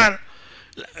 জবাবদিহিতার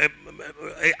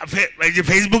এই যে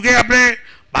ফেসবুকে আপনি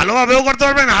ভালোভাবেও করতে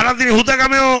পারবেন, হারাদিন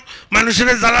হুতাকামেও মানুষের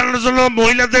জ্বালানোর জন্য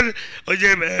মহিলাদের ওই যে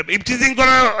ইফটিজিং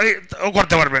করা ও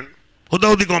করতে পারবেন,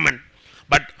 হুদাহুদি কমেন্ট।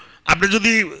 বাট আপনি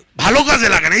যদি ভালো কাজে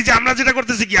লাগান, এই যে আমরা যেটা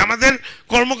করতেছি কি, আমাদের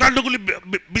কর্মকাণ্ডগুলি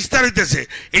বিস্তার হইতেছে,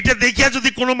 এটা দেখিয়া যদি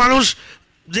কোনো মানুষ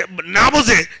যে না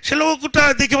বোঝে, সে লোকটা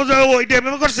দেখে বোঝা ও এটা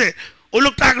এভাবে করছে, ওই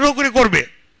লোকটা আগ্রহ করে করবে,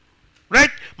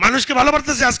 রাইট? মানুষকে ভালো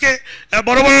পারতেছে। আজকে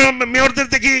বড় বড় মেয়রদের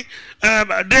দেখি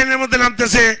ড্রেনের মধ্যে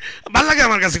নামতেছে, ভালো লাগে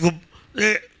আমার কাছে খুব।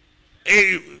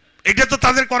 এটা তো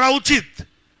তাদের করা উচিত,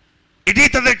 এটাই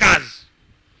তাদের কাজ।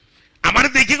 আমারে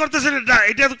দেখে করতেছেন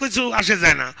এটা তো কিছু আসে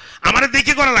যায় না, আমারে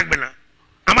দেখে করা লাগবে না,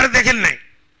 আমারে দেখেন নাই,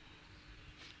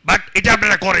 বাট এটা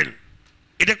আপনারা করেন।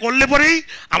 এটা করলে পরেই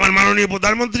আমার মাননীয়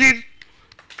প্রধানমন্ত্রীর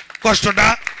কষ্টটা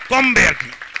কমবে আর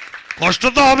কি। কষ্ট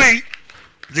তো হবেই,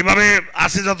 যেভাবে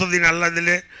আছে যতদিন আল্লাহ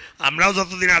দিলে, আমরাও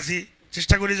যতদিন আছি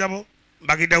চেষ্টা করে যাব,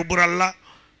 বাকিটা উপর আল্লাহ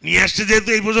নিয়ে আসছে। যেহেতু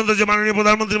এই পর্যন্ত যে মাননীয়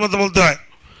প্রধানমন্ত্রীর মতো বলতে হয়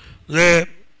যে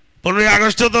 15ই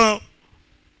আগস্টেও তো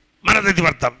মারা যেতে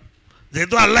পারতাম,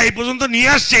 যেহেতু আল্লাহ এই পর্যন্ত নিয়ে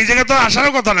আসছে, এই জায়গায় তো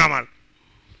আসারও কথা না। আমার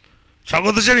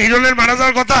স্বগত হোসেন হিরণের মারা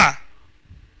যাওয়ার কথা,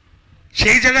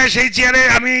 সেই জায়গায় সেই চেয়ারে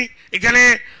আমি এখানে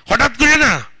হঠাৎ করে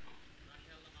না,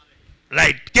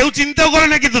 রাইট? কেউ চিন্তাও করে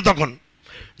না, কিন্তু তখন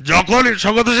যখন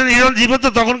স্বগত হোসেন হিরণ জীবিত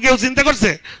তখন কেউ চিন্তা করছে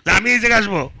যে আমি এই জায়গায়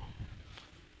আসবো?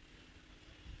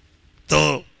 তো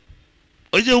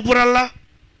ওই যে উপর আল্লাহ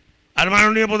আর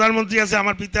মাননীয় প্রধানমন্ত্রী আছে,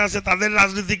 আমার পিতা আছে, তাদের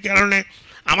রাজনৈতিক কারণে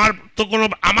আমার তো কোনো,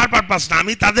 আমার পারপাস না,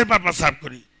 আমি তাদের পারপাস সার্ভ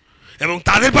করি, এবং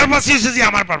তাদের পারপাসই হচ্ছে যে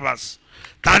আমার পারপাস,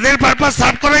 তাদের পারপাস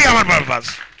সার্ভ করাই আমার পারপাস,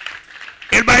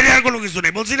 এর বাইরে আর কোনো কিছু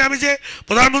নেই। বলছি না আমি যে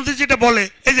প্রধানমন্ত্রী যেটা বলে,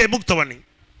 এই যে মুক্তবাণী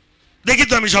দেখি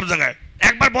তো আমি সব জায়গায়,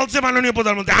 একবার বলছে মাননীয়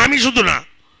প্রধানমন্ত্রী, আমি শুধু না,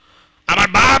 আমার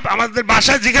বাপ, আমাদের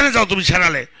বাসায় যেখানে যাও তুমি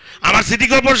সেরালে, আমার সিটি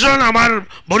কর্পোরেশন, আমার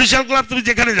বরিশাল ক্লাব, তুমি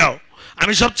যেখানে যাও,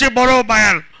 আমি সবচেয়ে বড়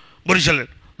বায়ার বরিশালের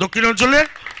দক্ষিণ অঞ্চলের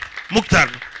মুক্তার।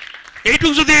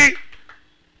 এইটুকু যদি,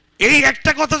 এই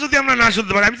একটা কথা যদি আমরা না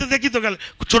শুনতে পারি, আমি তো দেখি তো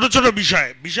ছোট ছোট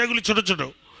বিষয়গুলি ছোট ছোট,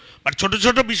 বাট ছোট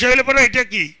ছোট বিষয় হলে পরে এটা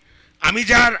কি, আমি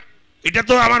যার, এটা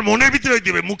তো আমার মনের ভিতরে হইতে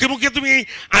হবে। মুখে মুখে তুমি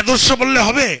আদর্শ বললে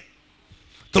হবে?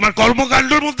 তোমার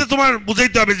কর্মকাণ্ডের মধ্যে তোমার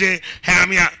বুঝাইতে হবে যে হ্যাঁ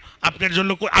আমি আপনার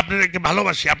জন্য, আপনাকে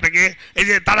ভালোবাসি, আপনাকে, এই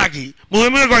যে তারা কি মুখে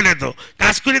মুখে কয় না, তো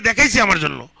কাজ করে দেখাইছি আমার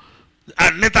জন্য,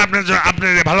 আর নেতা আপনার জন্য, আপনার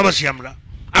ভালোবাসি, আমরা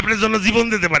আপনার জন্য জীবন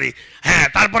দিতে পারি। হ্যাঁ,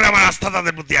 তারপরে আমার আস্থা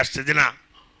তাদের প্রতি আসছে যে না,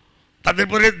 তাদের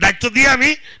পরে দায়িত্ব দিয়ে আমি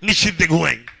নিশ্চিন্তে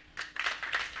ঘুমাই।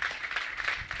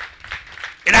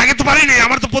 এর আগে তো পারিনি,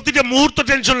 আমার তো প্রতিটা মুহূর্ত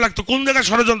টেনশন লাগতো কোন জায়গায়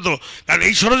ষড়যন্ত্র, কারণ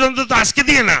এই ষড়যন্ত্র তো আজকে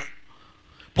দিয়ে না,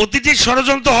 প্রতিটি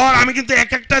ষড়যন্ত্র হওয়ার। আমি কিন্তু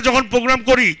এক একটা যখন প্রোগ্রাম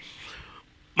করি,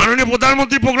 মাননীয়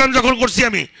প্রধানমন্ত্রী প্রোগ্রাম যখন করছি,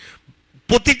 আমি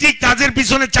প্রতিটি কাজের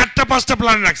পিছনে 4টা-5টা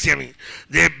প্ল্যান রাখছি। আমি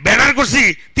যে ব্যানার করছি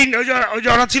ওই যে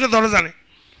ওরা ছিল ধরো জানে,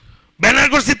 ব্যানার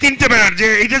করছি 3টে ব্যানার, যে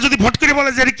এটা যদি ভট করে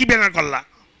বলে যে কি ব্যানার করলা,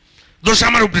 দোষ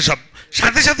আমার উপরে সব,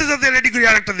 সাথে সাথে যাতে রেডি করে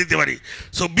আরেকটা দিতে পারি।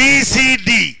 সো BCD,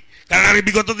 কারণ আমি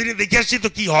বিগত দিনে দেখে আসছি তো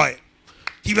কি হয়,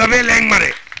 কিভাবে ল্যাং মারে,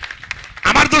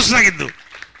 আমার দোষ না, কিন্তু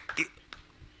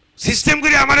সিস্টেম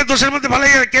করে আমার দোষের মধ্যে ভালো,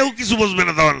 কেউ কিছু বুঝবে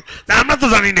না তখন, আমরা তো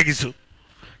জানি না কিছু।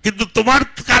 কিন্তু তোমার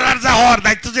কালার যা হওয়ার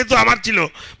দায়িত্ব যেহেতু আমার ছিল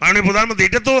মাননীয় প্রধানমন্ত্রী,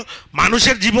 এটা তো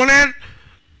মানুষের জীবনের,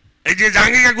 এই যে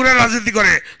জাহাঙ্গীর কাকুরা রাজনীতি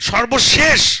করে,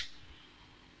 সর্বশেষ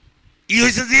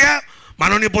হয়েছে যে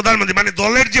মাননীয় প্রধানমন্ত্রী, মানে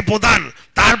দলের যে প্রধান,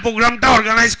 তার প্রোগ্রামটা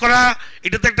অর্গানাইজ করা।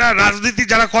 এটা তো একটা রাজনীতি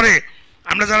যারা করে,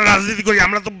 আমরা যারা রাজনীতি করি,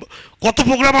 আমরা তো কত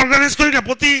প্রোগ্রাম অর্গানাইজ করি না,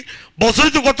 প্রতি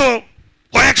বছরই তো কত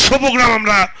কয়েকশো প্রোগ্রাম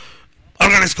আমরা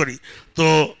অর্গানাইজ করি। তো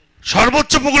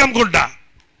সর্বোচ্চ প্রোগ্রাম কোনটা?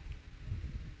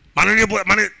 মাননীয়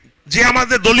মানে যে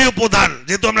আমাদের দলীয় প্রধান,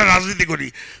 যেহেতু আমরা রাজনীতি করি,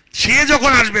 সে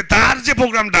যখন আসবে তার যে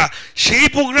প্রোগ্রামটা, সেই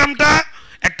প্রোগ্রামটা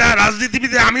একটা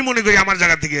রাজনীতিবিদে আমি মনে করি আমার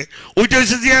জায়গা থেকে ওইটা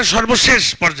হচ্ছে যে সর্বশেষ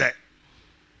পর্যায়ে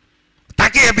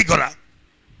তাকে হ্যাপি করা।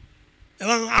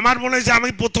 এবং আমার মনে হয়েছে আমি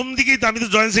প্রথম দিকেই তো, আমি তো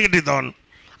জয়েন্ট সেক্রেটারি তখন,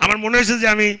 আমার মনে হয়েছে যে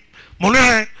আমি মনে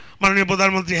হয় মাননীয়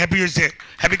প্রধানমন্ত্রী হ্যাপি হয়েছে,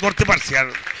 হ্যাপি করতে পারছি। আর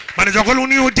মানে যখন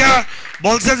উনি ওইটা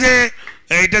বলছে যে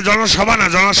এইটা জনসভা না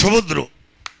জনসমুদ্র,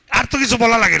 আর তো কিছু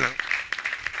বলা লাগে না।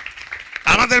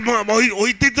 আমাদের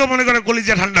ওইতেই তো মনে করে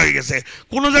কলিজা ঠান্ডা হয়ে গেছে।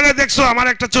 কোনো জায়গায় দেখছো আমার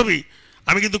একটা ছবি,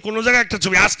 আমি কিন্তু কোনো জায়গায় একটা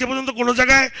ছবি আজকে পর্যন্ত কোনো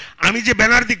জায়গায় আমি যে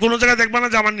ব্যানার দিই কোনো জায়গায় দেখবা না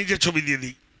যে আমার নিজের ছবি দিয়ে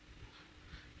দিই।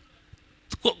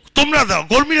 তোমরা দাও,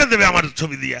 কর্মীরা দেবে আমার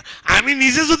ছবি দিয়া। আমি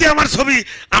নিজে যদি আমার ছবি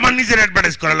আমার নিজের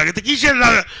অ্যাডভার্টাইজ করা লাগে তো কিসের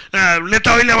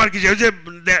নেতা হইলে আমার কিসে? ওই যে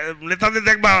নেতাদের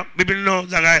দেখবা বিভিন্ন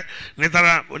জায়গায়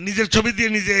নেতারা নিজের ছবি দিয়ে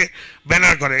নিজে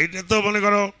ব্যানার করে, এটা তো মনে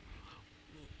করো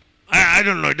আই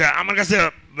ডোন্ট নো, এটা আমার কাছে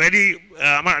ভেরি,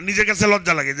 আমার নিজের কাছে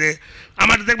লজ্জা লাগে যে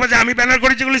আমার দেখবা যে আমি ব্যানার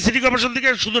করি যেগুলি সিটি কর্পোরেশন থেকে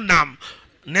শুধু নাম,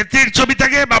 নেত্রীর ছবি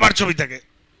থাকে, বাবার ছবি থাকে।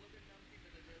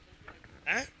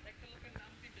 হ্যাঁ,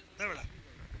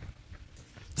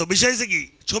 তো বিষয় হচ্ছে কি,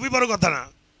 ছবি বড় কথা না,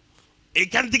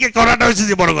 এইখান থেকে করাটা হচ্ছে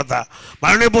যে বড় কথা।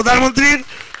 মাননীয় প্রধানমন্ত্রীর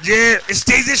যে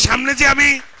স্টেজের সামনে যে আমি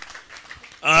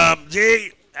যে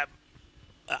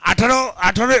 18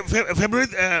 ফেব্রুয়ারি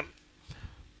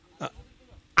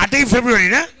 8ই ফেব্রুয়ারি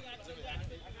না,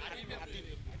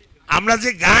 আমরা যে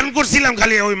গান করছিলাম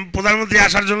খালি ওই প্রধানমন্ত্রী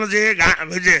আসার জন্য, যে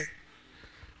ওই যে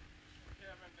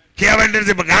কেয়া ব্যান্ডের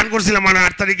যে গান করছিলাম, মানে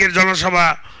 8 তারিখের জনসভা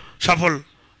সফল,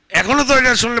 এখনো তো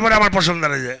এটা শুনলে পরে আমার পছন্দ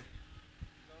দাঁড়িয়ে যায়।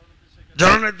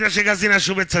 জননেত্রী শেখ হাসিনা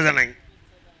শুভেচ্ছা জানাই,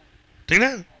 ঠিক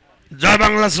না? জয়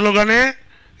বাংলা স্লোগানে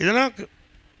কি জানো,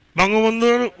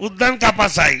 বঙ্গবন্ধুর উদ্যান কাপা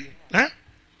চাই। হ্যাঁ,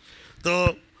 তো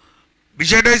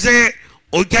বিষয়টা হয়েছে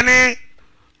ওইখানে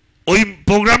ওই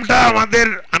প্রোগ্রামটা আমাদের,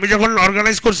 আমি যখন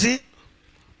অর্গানাইজ করছি,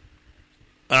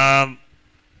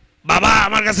 বাবা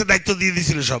আমার কাছে দায়িত্ব দিয়ে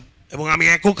দিয়েছিল সব, এবং আমি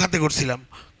একক হাতে করছিলাম।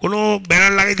 কোনো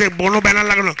ব্যানার লাগাইতে, বড় ব্যানার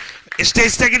লাগানো,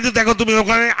 স্টেজটা কিন্তু দেখো তুমি,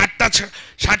 ওখানে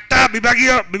 7টা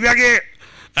বিভাগে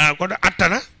কটা, 8টা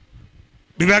না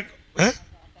বিভাগ, হ্যাঁ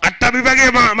 8টা বিভাগে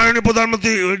মাননীয়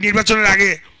প্রধানমন্ত্রী নির্বাচনের আগে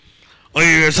ওই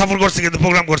সফর করছে, কিন্তু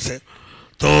প্রোগ্রাম করছে।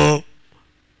 তো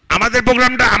আমাদের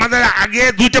প্রোগ্রামটা, আমাদের আগে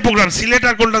 2টা প্রোগ্রাম, সিলেট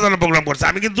আর কলকাতা প্রোগ্রাম করছে।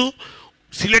 আমি কিন্তু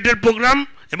সিলেটের প্রোগ্রাম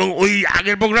এবং ওই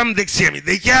আগের প্রোগ্রাম দেখছি, আমি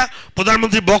দেখিয়া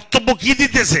প্রধানমন্ত্রী বক্তব্য কি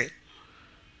দিতেছে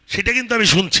সেটা কিন্তু আমি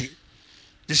শুনছি,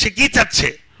 যে সে কি চাচ্ছে,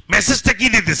 মেসেজটা কি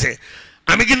দিতেছে।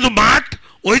 আমি কিন্তু মাঠ,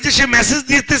 ওই যে সে মেসেজ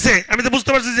দিতেছে, আমি তো বুঝতে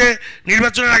পারছি যে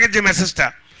নির্বাচনের আগের যে মেসেজটা,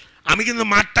 আমি কিন্তু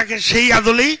মাঠটাকে সেই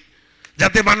আদলেই,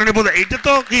 যাতে মাননীয় প্রধান, এইটা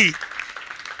তো কি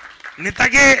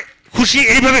নেতাকে খুশি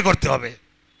এইভাবে করতে হবে,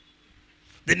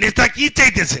 যে নেতা কি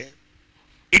চাইতেছে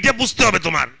এটা বুঝতে হবে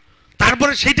তোমার,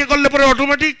 তারপরে সেইটা করলে পরে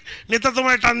অটোমেটিক নেতা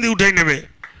তোমার টান দিয়ে উঠাই নেবে।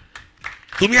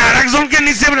 তুমি আর একজনকে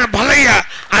নিচে ভালাইয়া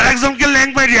আর একজনকে ল্যাং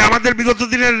মারিয়া, আমাদের বিগত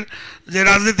দিনের যে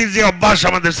রাজনীতির যে অভ্যাস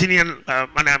আমাদের সিনিয়র,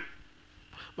 মানে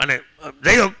মানে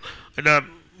যাই হোক, এটা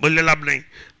বললে লাভ নেই,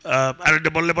 আর এটা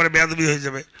বললে পরে বেয়াদবি হয়ে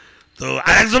যাবে। তো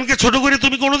আর একজনকে ছোট করে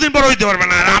তুমি কোনোদিন বড় হইতে পারবে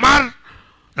না। আর আমার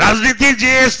রাজনীতির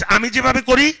যে আমি যেভাবে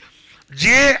করি,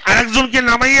 যে আর একজনকে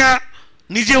নামাইয়া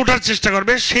নিজে ওঠার চেষ্টা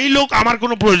করবে, সেই লোক আমার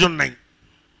কোনো প্রয়োজন নাই,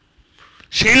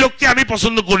 সেই লোককে আমি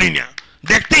পছন্দ করি না,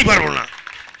 দেখতেই পারবো না।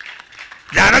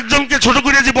 যে আরেকজনকে ছোট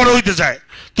করে যে বড় হইতে চায়,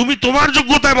 তুমি তোমার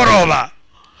যোগ্যতায় বড় হবা।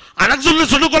 আরেকজনকে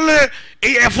ছোট করলে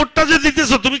এই এফোর্টটা যে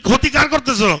দিতেছো, তুমি ক্ষতি কার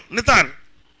করতেছো? নেতার।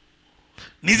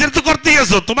 নিজের তো করতেই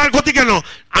আছো, তোমার ক্ষতি কেন?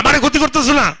 আমারে ক্ষতি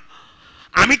করতেছো না?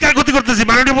 আমি কার ক্ষতি করতেছি?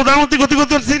 মাননীয় প্রধানমন্ত্রী ক্ষতি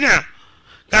করতেছি না?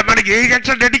 মানে এই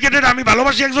একটা ডেডিকেটেড, আমি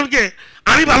ভালোবাসি একজনকে,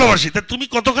 আমি ভালোবাসি, তা তুমি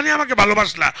কতখানি আমাকে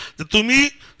ভালোবাসলা? তুমি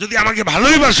যদি আমাকে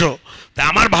ভালোই বাসো, তা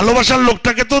আমার ভালোবাসার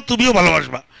লোকটাকে তো তুমিও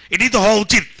ভালোবাসবা, এটাই তো হওয়া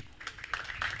উচিত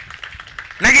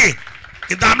নাকি?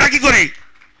 কিন্তু আমরা কি করি,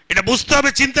 এটা বুঝতে হবে,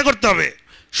 চিন্তা করতে হবে,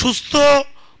 সুস্থ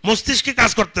মস্তিষ্কে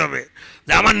কাজ করতে হবে,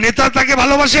 যে আমার নেতা তাকে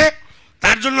ভালোবাসে,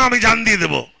 তার জন্য আমি জান দিয়ে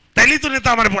দেবো, তাইলেই তো নেতা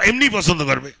আমার এমনি পছন্দ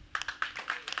করবে,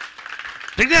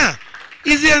 ঠিক না?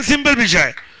 ইজি অ্যান্ড সিম্পল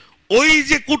বিষয়। ওই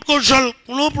যে কূটকৌশল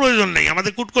কোনো প্রয়োজন নেই,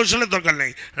 আমাদের কূটকৌশলের দরকার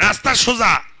নেই। রাস্তা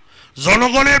সোজা,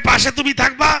 জনগণের পাশে তুমি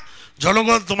থাকবা,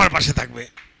 জনগণ তোমার পাশে থাকবে।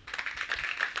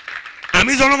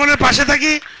 আমি জনগণের পাশে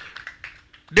থাকি,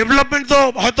 ডেভেলপমেন্ট তো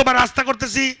হয়তো বা রাস্তা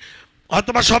করতেছি,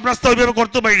 হয়তো বা সব রাস্তা ওইভাবে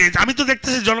করতে পারিনি, আমি তো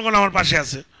দেখতেছি জনগণ আমার পাশে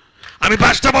আছে। আমি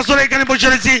 5টা বছর এখানে বসে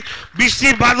রয়েছি, বৃষ্টি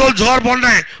বাদল ঝড়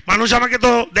বন্যায় মানুষ আমাকে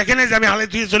তো দেখে নেই যে আমি হালে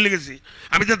ধুয়ে চলে গেছি,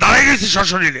 আমি তো দাঁড়াই গেছি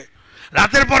সশরীরে,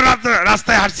 রাতের পর রাত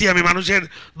রাস্তায় হাঁটছি আমি মানুষের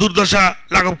দুর্দশা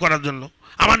লাঘব করার জন্য।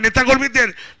 আমার নেতাকর্মীদের,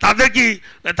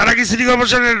 তারা কি সিটি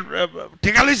কর্পোরেশনের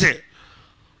ঠেকা লইছে?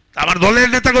 আমার দলের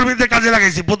নেতাকর্মীদের কাজে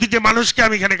লাগাইছি, প্রতিটি মানুষকে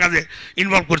আমি এখানে কাজে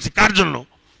ইনভলভ করছি। কার জন্য?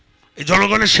 এই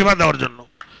জনগণের সেবা দেওয়ার জন্য।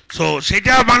 সো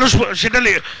সেটা মানুষ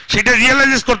সেটা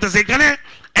রিয়েলাইজ করতেছে। এখানে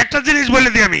একটা জিনিস বলে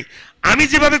দিই, আমি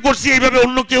যেভাবে করছি এইভাবে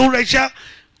অন্য কেউ এসা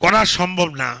করা সম্ভব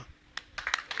না।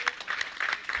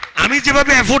 আমি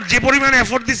যেভাবে যে পরিমাণে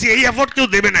এফোর্ট দিছি এই এফোর্ট কেউ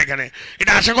দেবে না এখানে,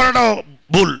 এটা আশা করাটাও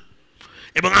ভুল।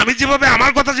 এবং আমি যেভাবে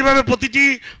আমার কথা যেভাবে প্রতিটি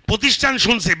প্রতিষ্ঠান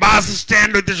শুনছে, বাস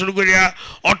স্ট্যান্ড হইতে শুরু করিয়া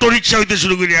অটো রিক্সা হইতে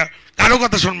শুরু করিয়া কারো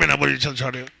কথা শুনবে না বরিশাল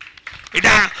শহরে।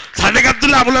 এটা সাদেক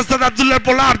আব্দুল্লাহ, আবুল হাসান আব্দুল্লাহর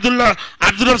পোলা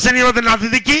আব্দুর রব সেনিয়াবাদের নাতি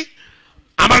দেখি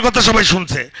আমার কথা সবাই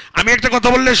শুনছে। আমি একটা কথা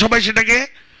বললে সবাই সেটাকে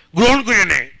গ্রহণ করে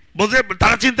নেয়, বোঝে।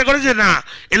 তারা চিন্তা করে যে না,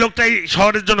 এ লোকটাই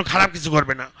শহরের জন্য খারাপ কিছু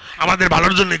করবে না, আমাদের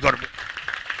ভালোর জন্যই করবে।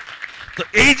 তো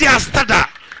এই যে আস্থাটা,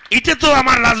 এটা তো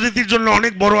আমার রাজনীতির জন্য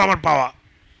অনেক বড় আমার পাওয়া।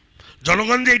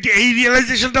 জনগণ যে এই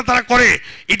রিয়েলাইজেশনটা তারা করে,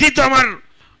 এটাই তো আমার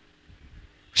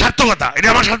সার্থকতা। এটা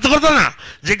আমার সার্থকতা না?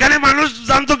 যেখানে মানুষ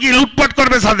জানতো কি লুটপাট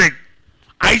করবে, সাদেক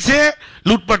আইছে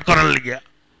লুটপাট করার লিগিয়া।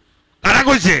 কারা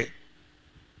কইছে?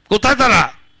 কোথায় তারা?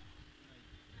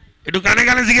 একটু কানে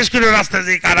কানে জিজ্ঞেস করে রাস্তায়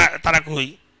যে কারা, তারা কই।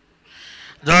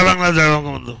 জয় বাংলা, জয়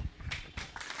বঙ্গবন্ধু।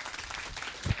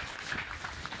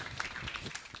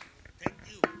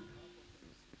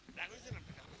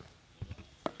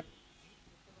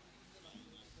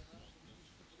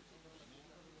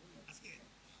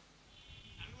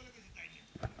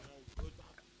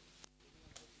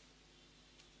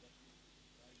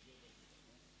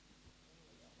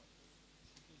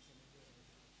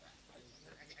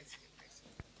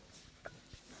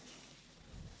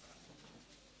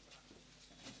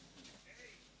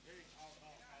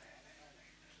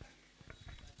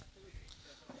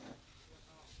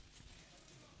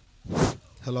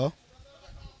 হ্যালো,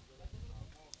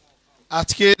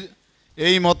 আজকের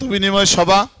এই মতবিনিময়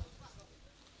সভা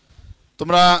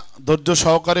তোমরা ধৈর্য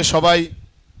সহকারে সবাই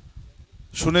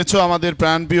শুনেছ। আমাদের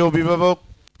প্রাণপ্রিয় অভিভাবক,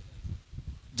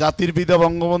 জাতির পিতা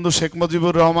বঙ্গবন্ধু শেখ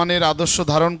মুজিবুর রহমানের আদর্শ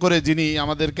ধারণ করে যিনি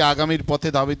আমাদেরকে আগামীর পথে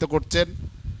ধাবিত করছেন,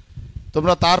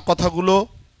 তোমরা তার কথাগুলো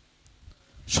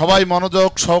সবাই মনোযোগ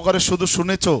সহকারে শুধু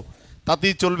শুনেছ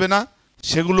তাতেই চলবে না,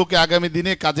 সেগুলোকে আগামী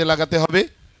দিনে কাজে লাগাতে হবে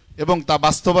এবং তা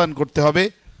বাস্তবায়ন করতে হবে।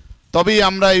 তবেই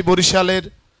আমরা এই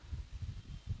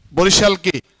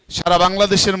বরিশালকে সারা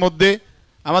বাংলাদেশের মধ্যে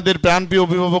আমাদের প্রাণপ্রিয়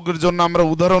অভিভাবকের জন্য আমরা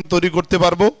উদাহরণ তৈরি করতে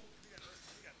পারবো।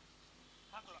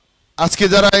 আজকে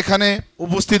যারা এখানে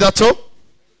উপস্থিত আছো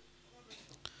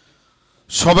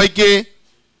সবাইকে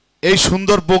এই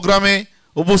সুন্দর প্রোগ্রামে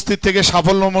উপস্থিত থেকে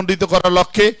সাফল্যমণ্ডিত করার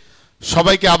লক্ষ্যে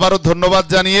সবাইকে আবারও ধন্যবাদ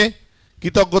জানিয়ে,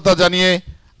 কৃতজ্ঞতা জানিয়ে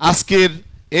আজকের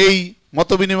এই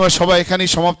মতবিনিময় সভা এখানেই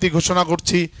সমাপ্তি ঘোষণা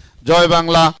করছি। জয়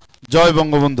বাংলা, জয়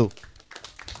বঙ্গবন্ধু।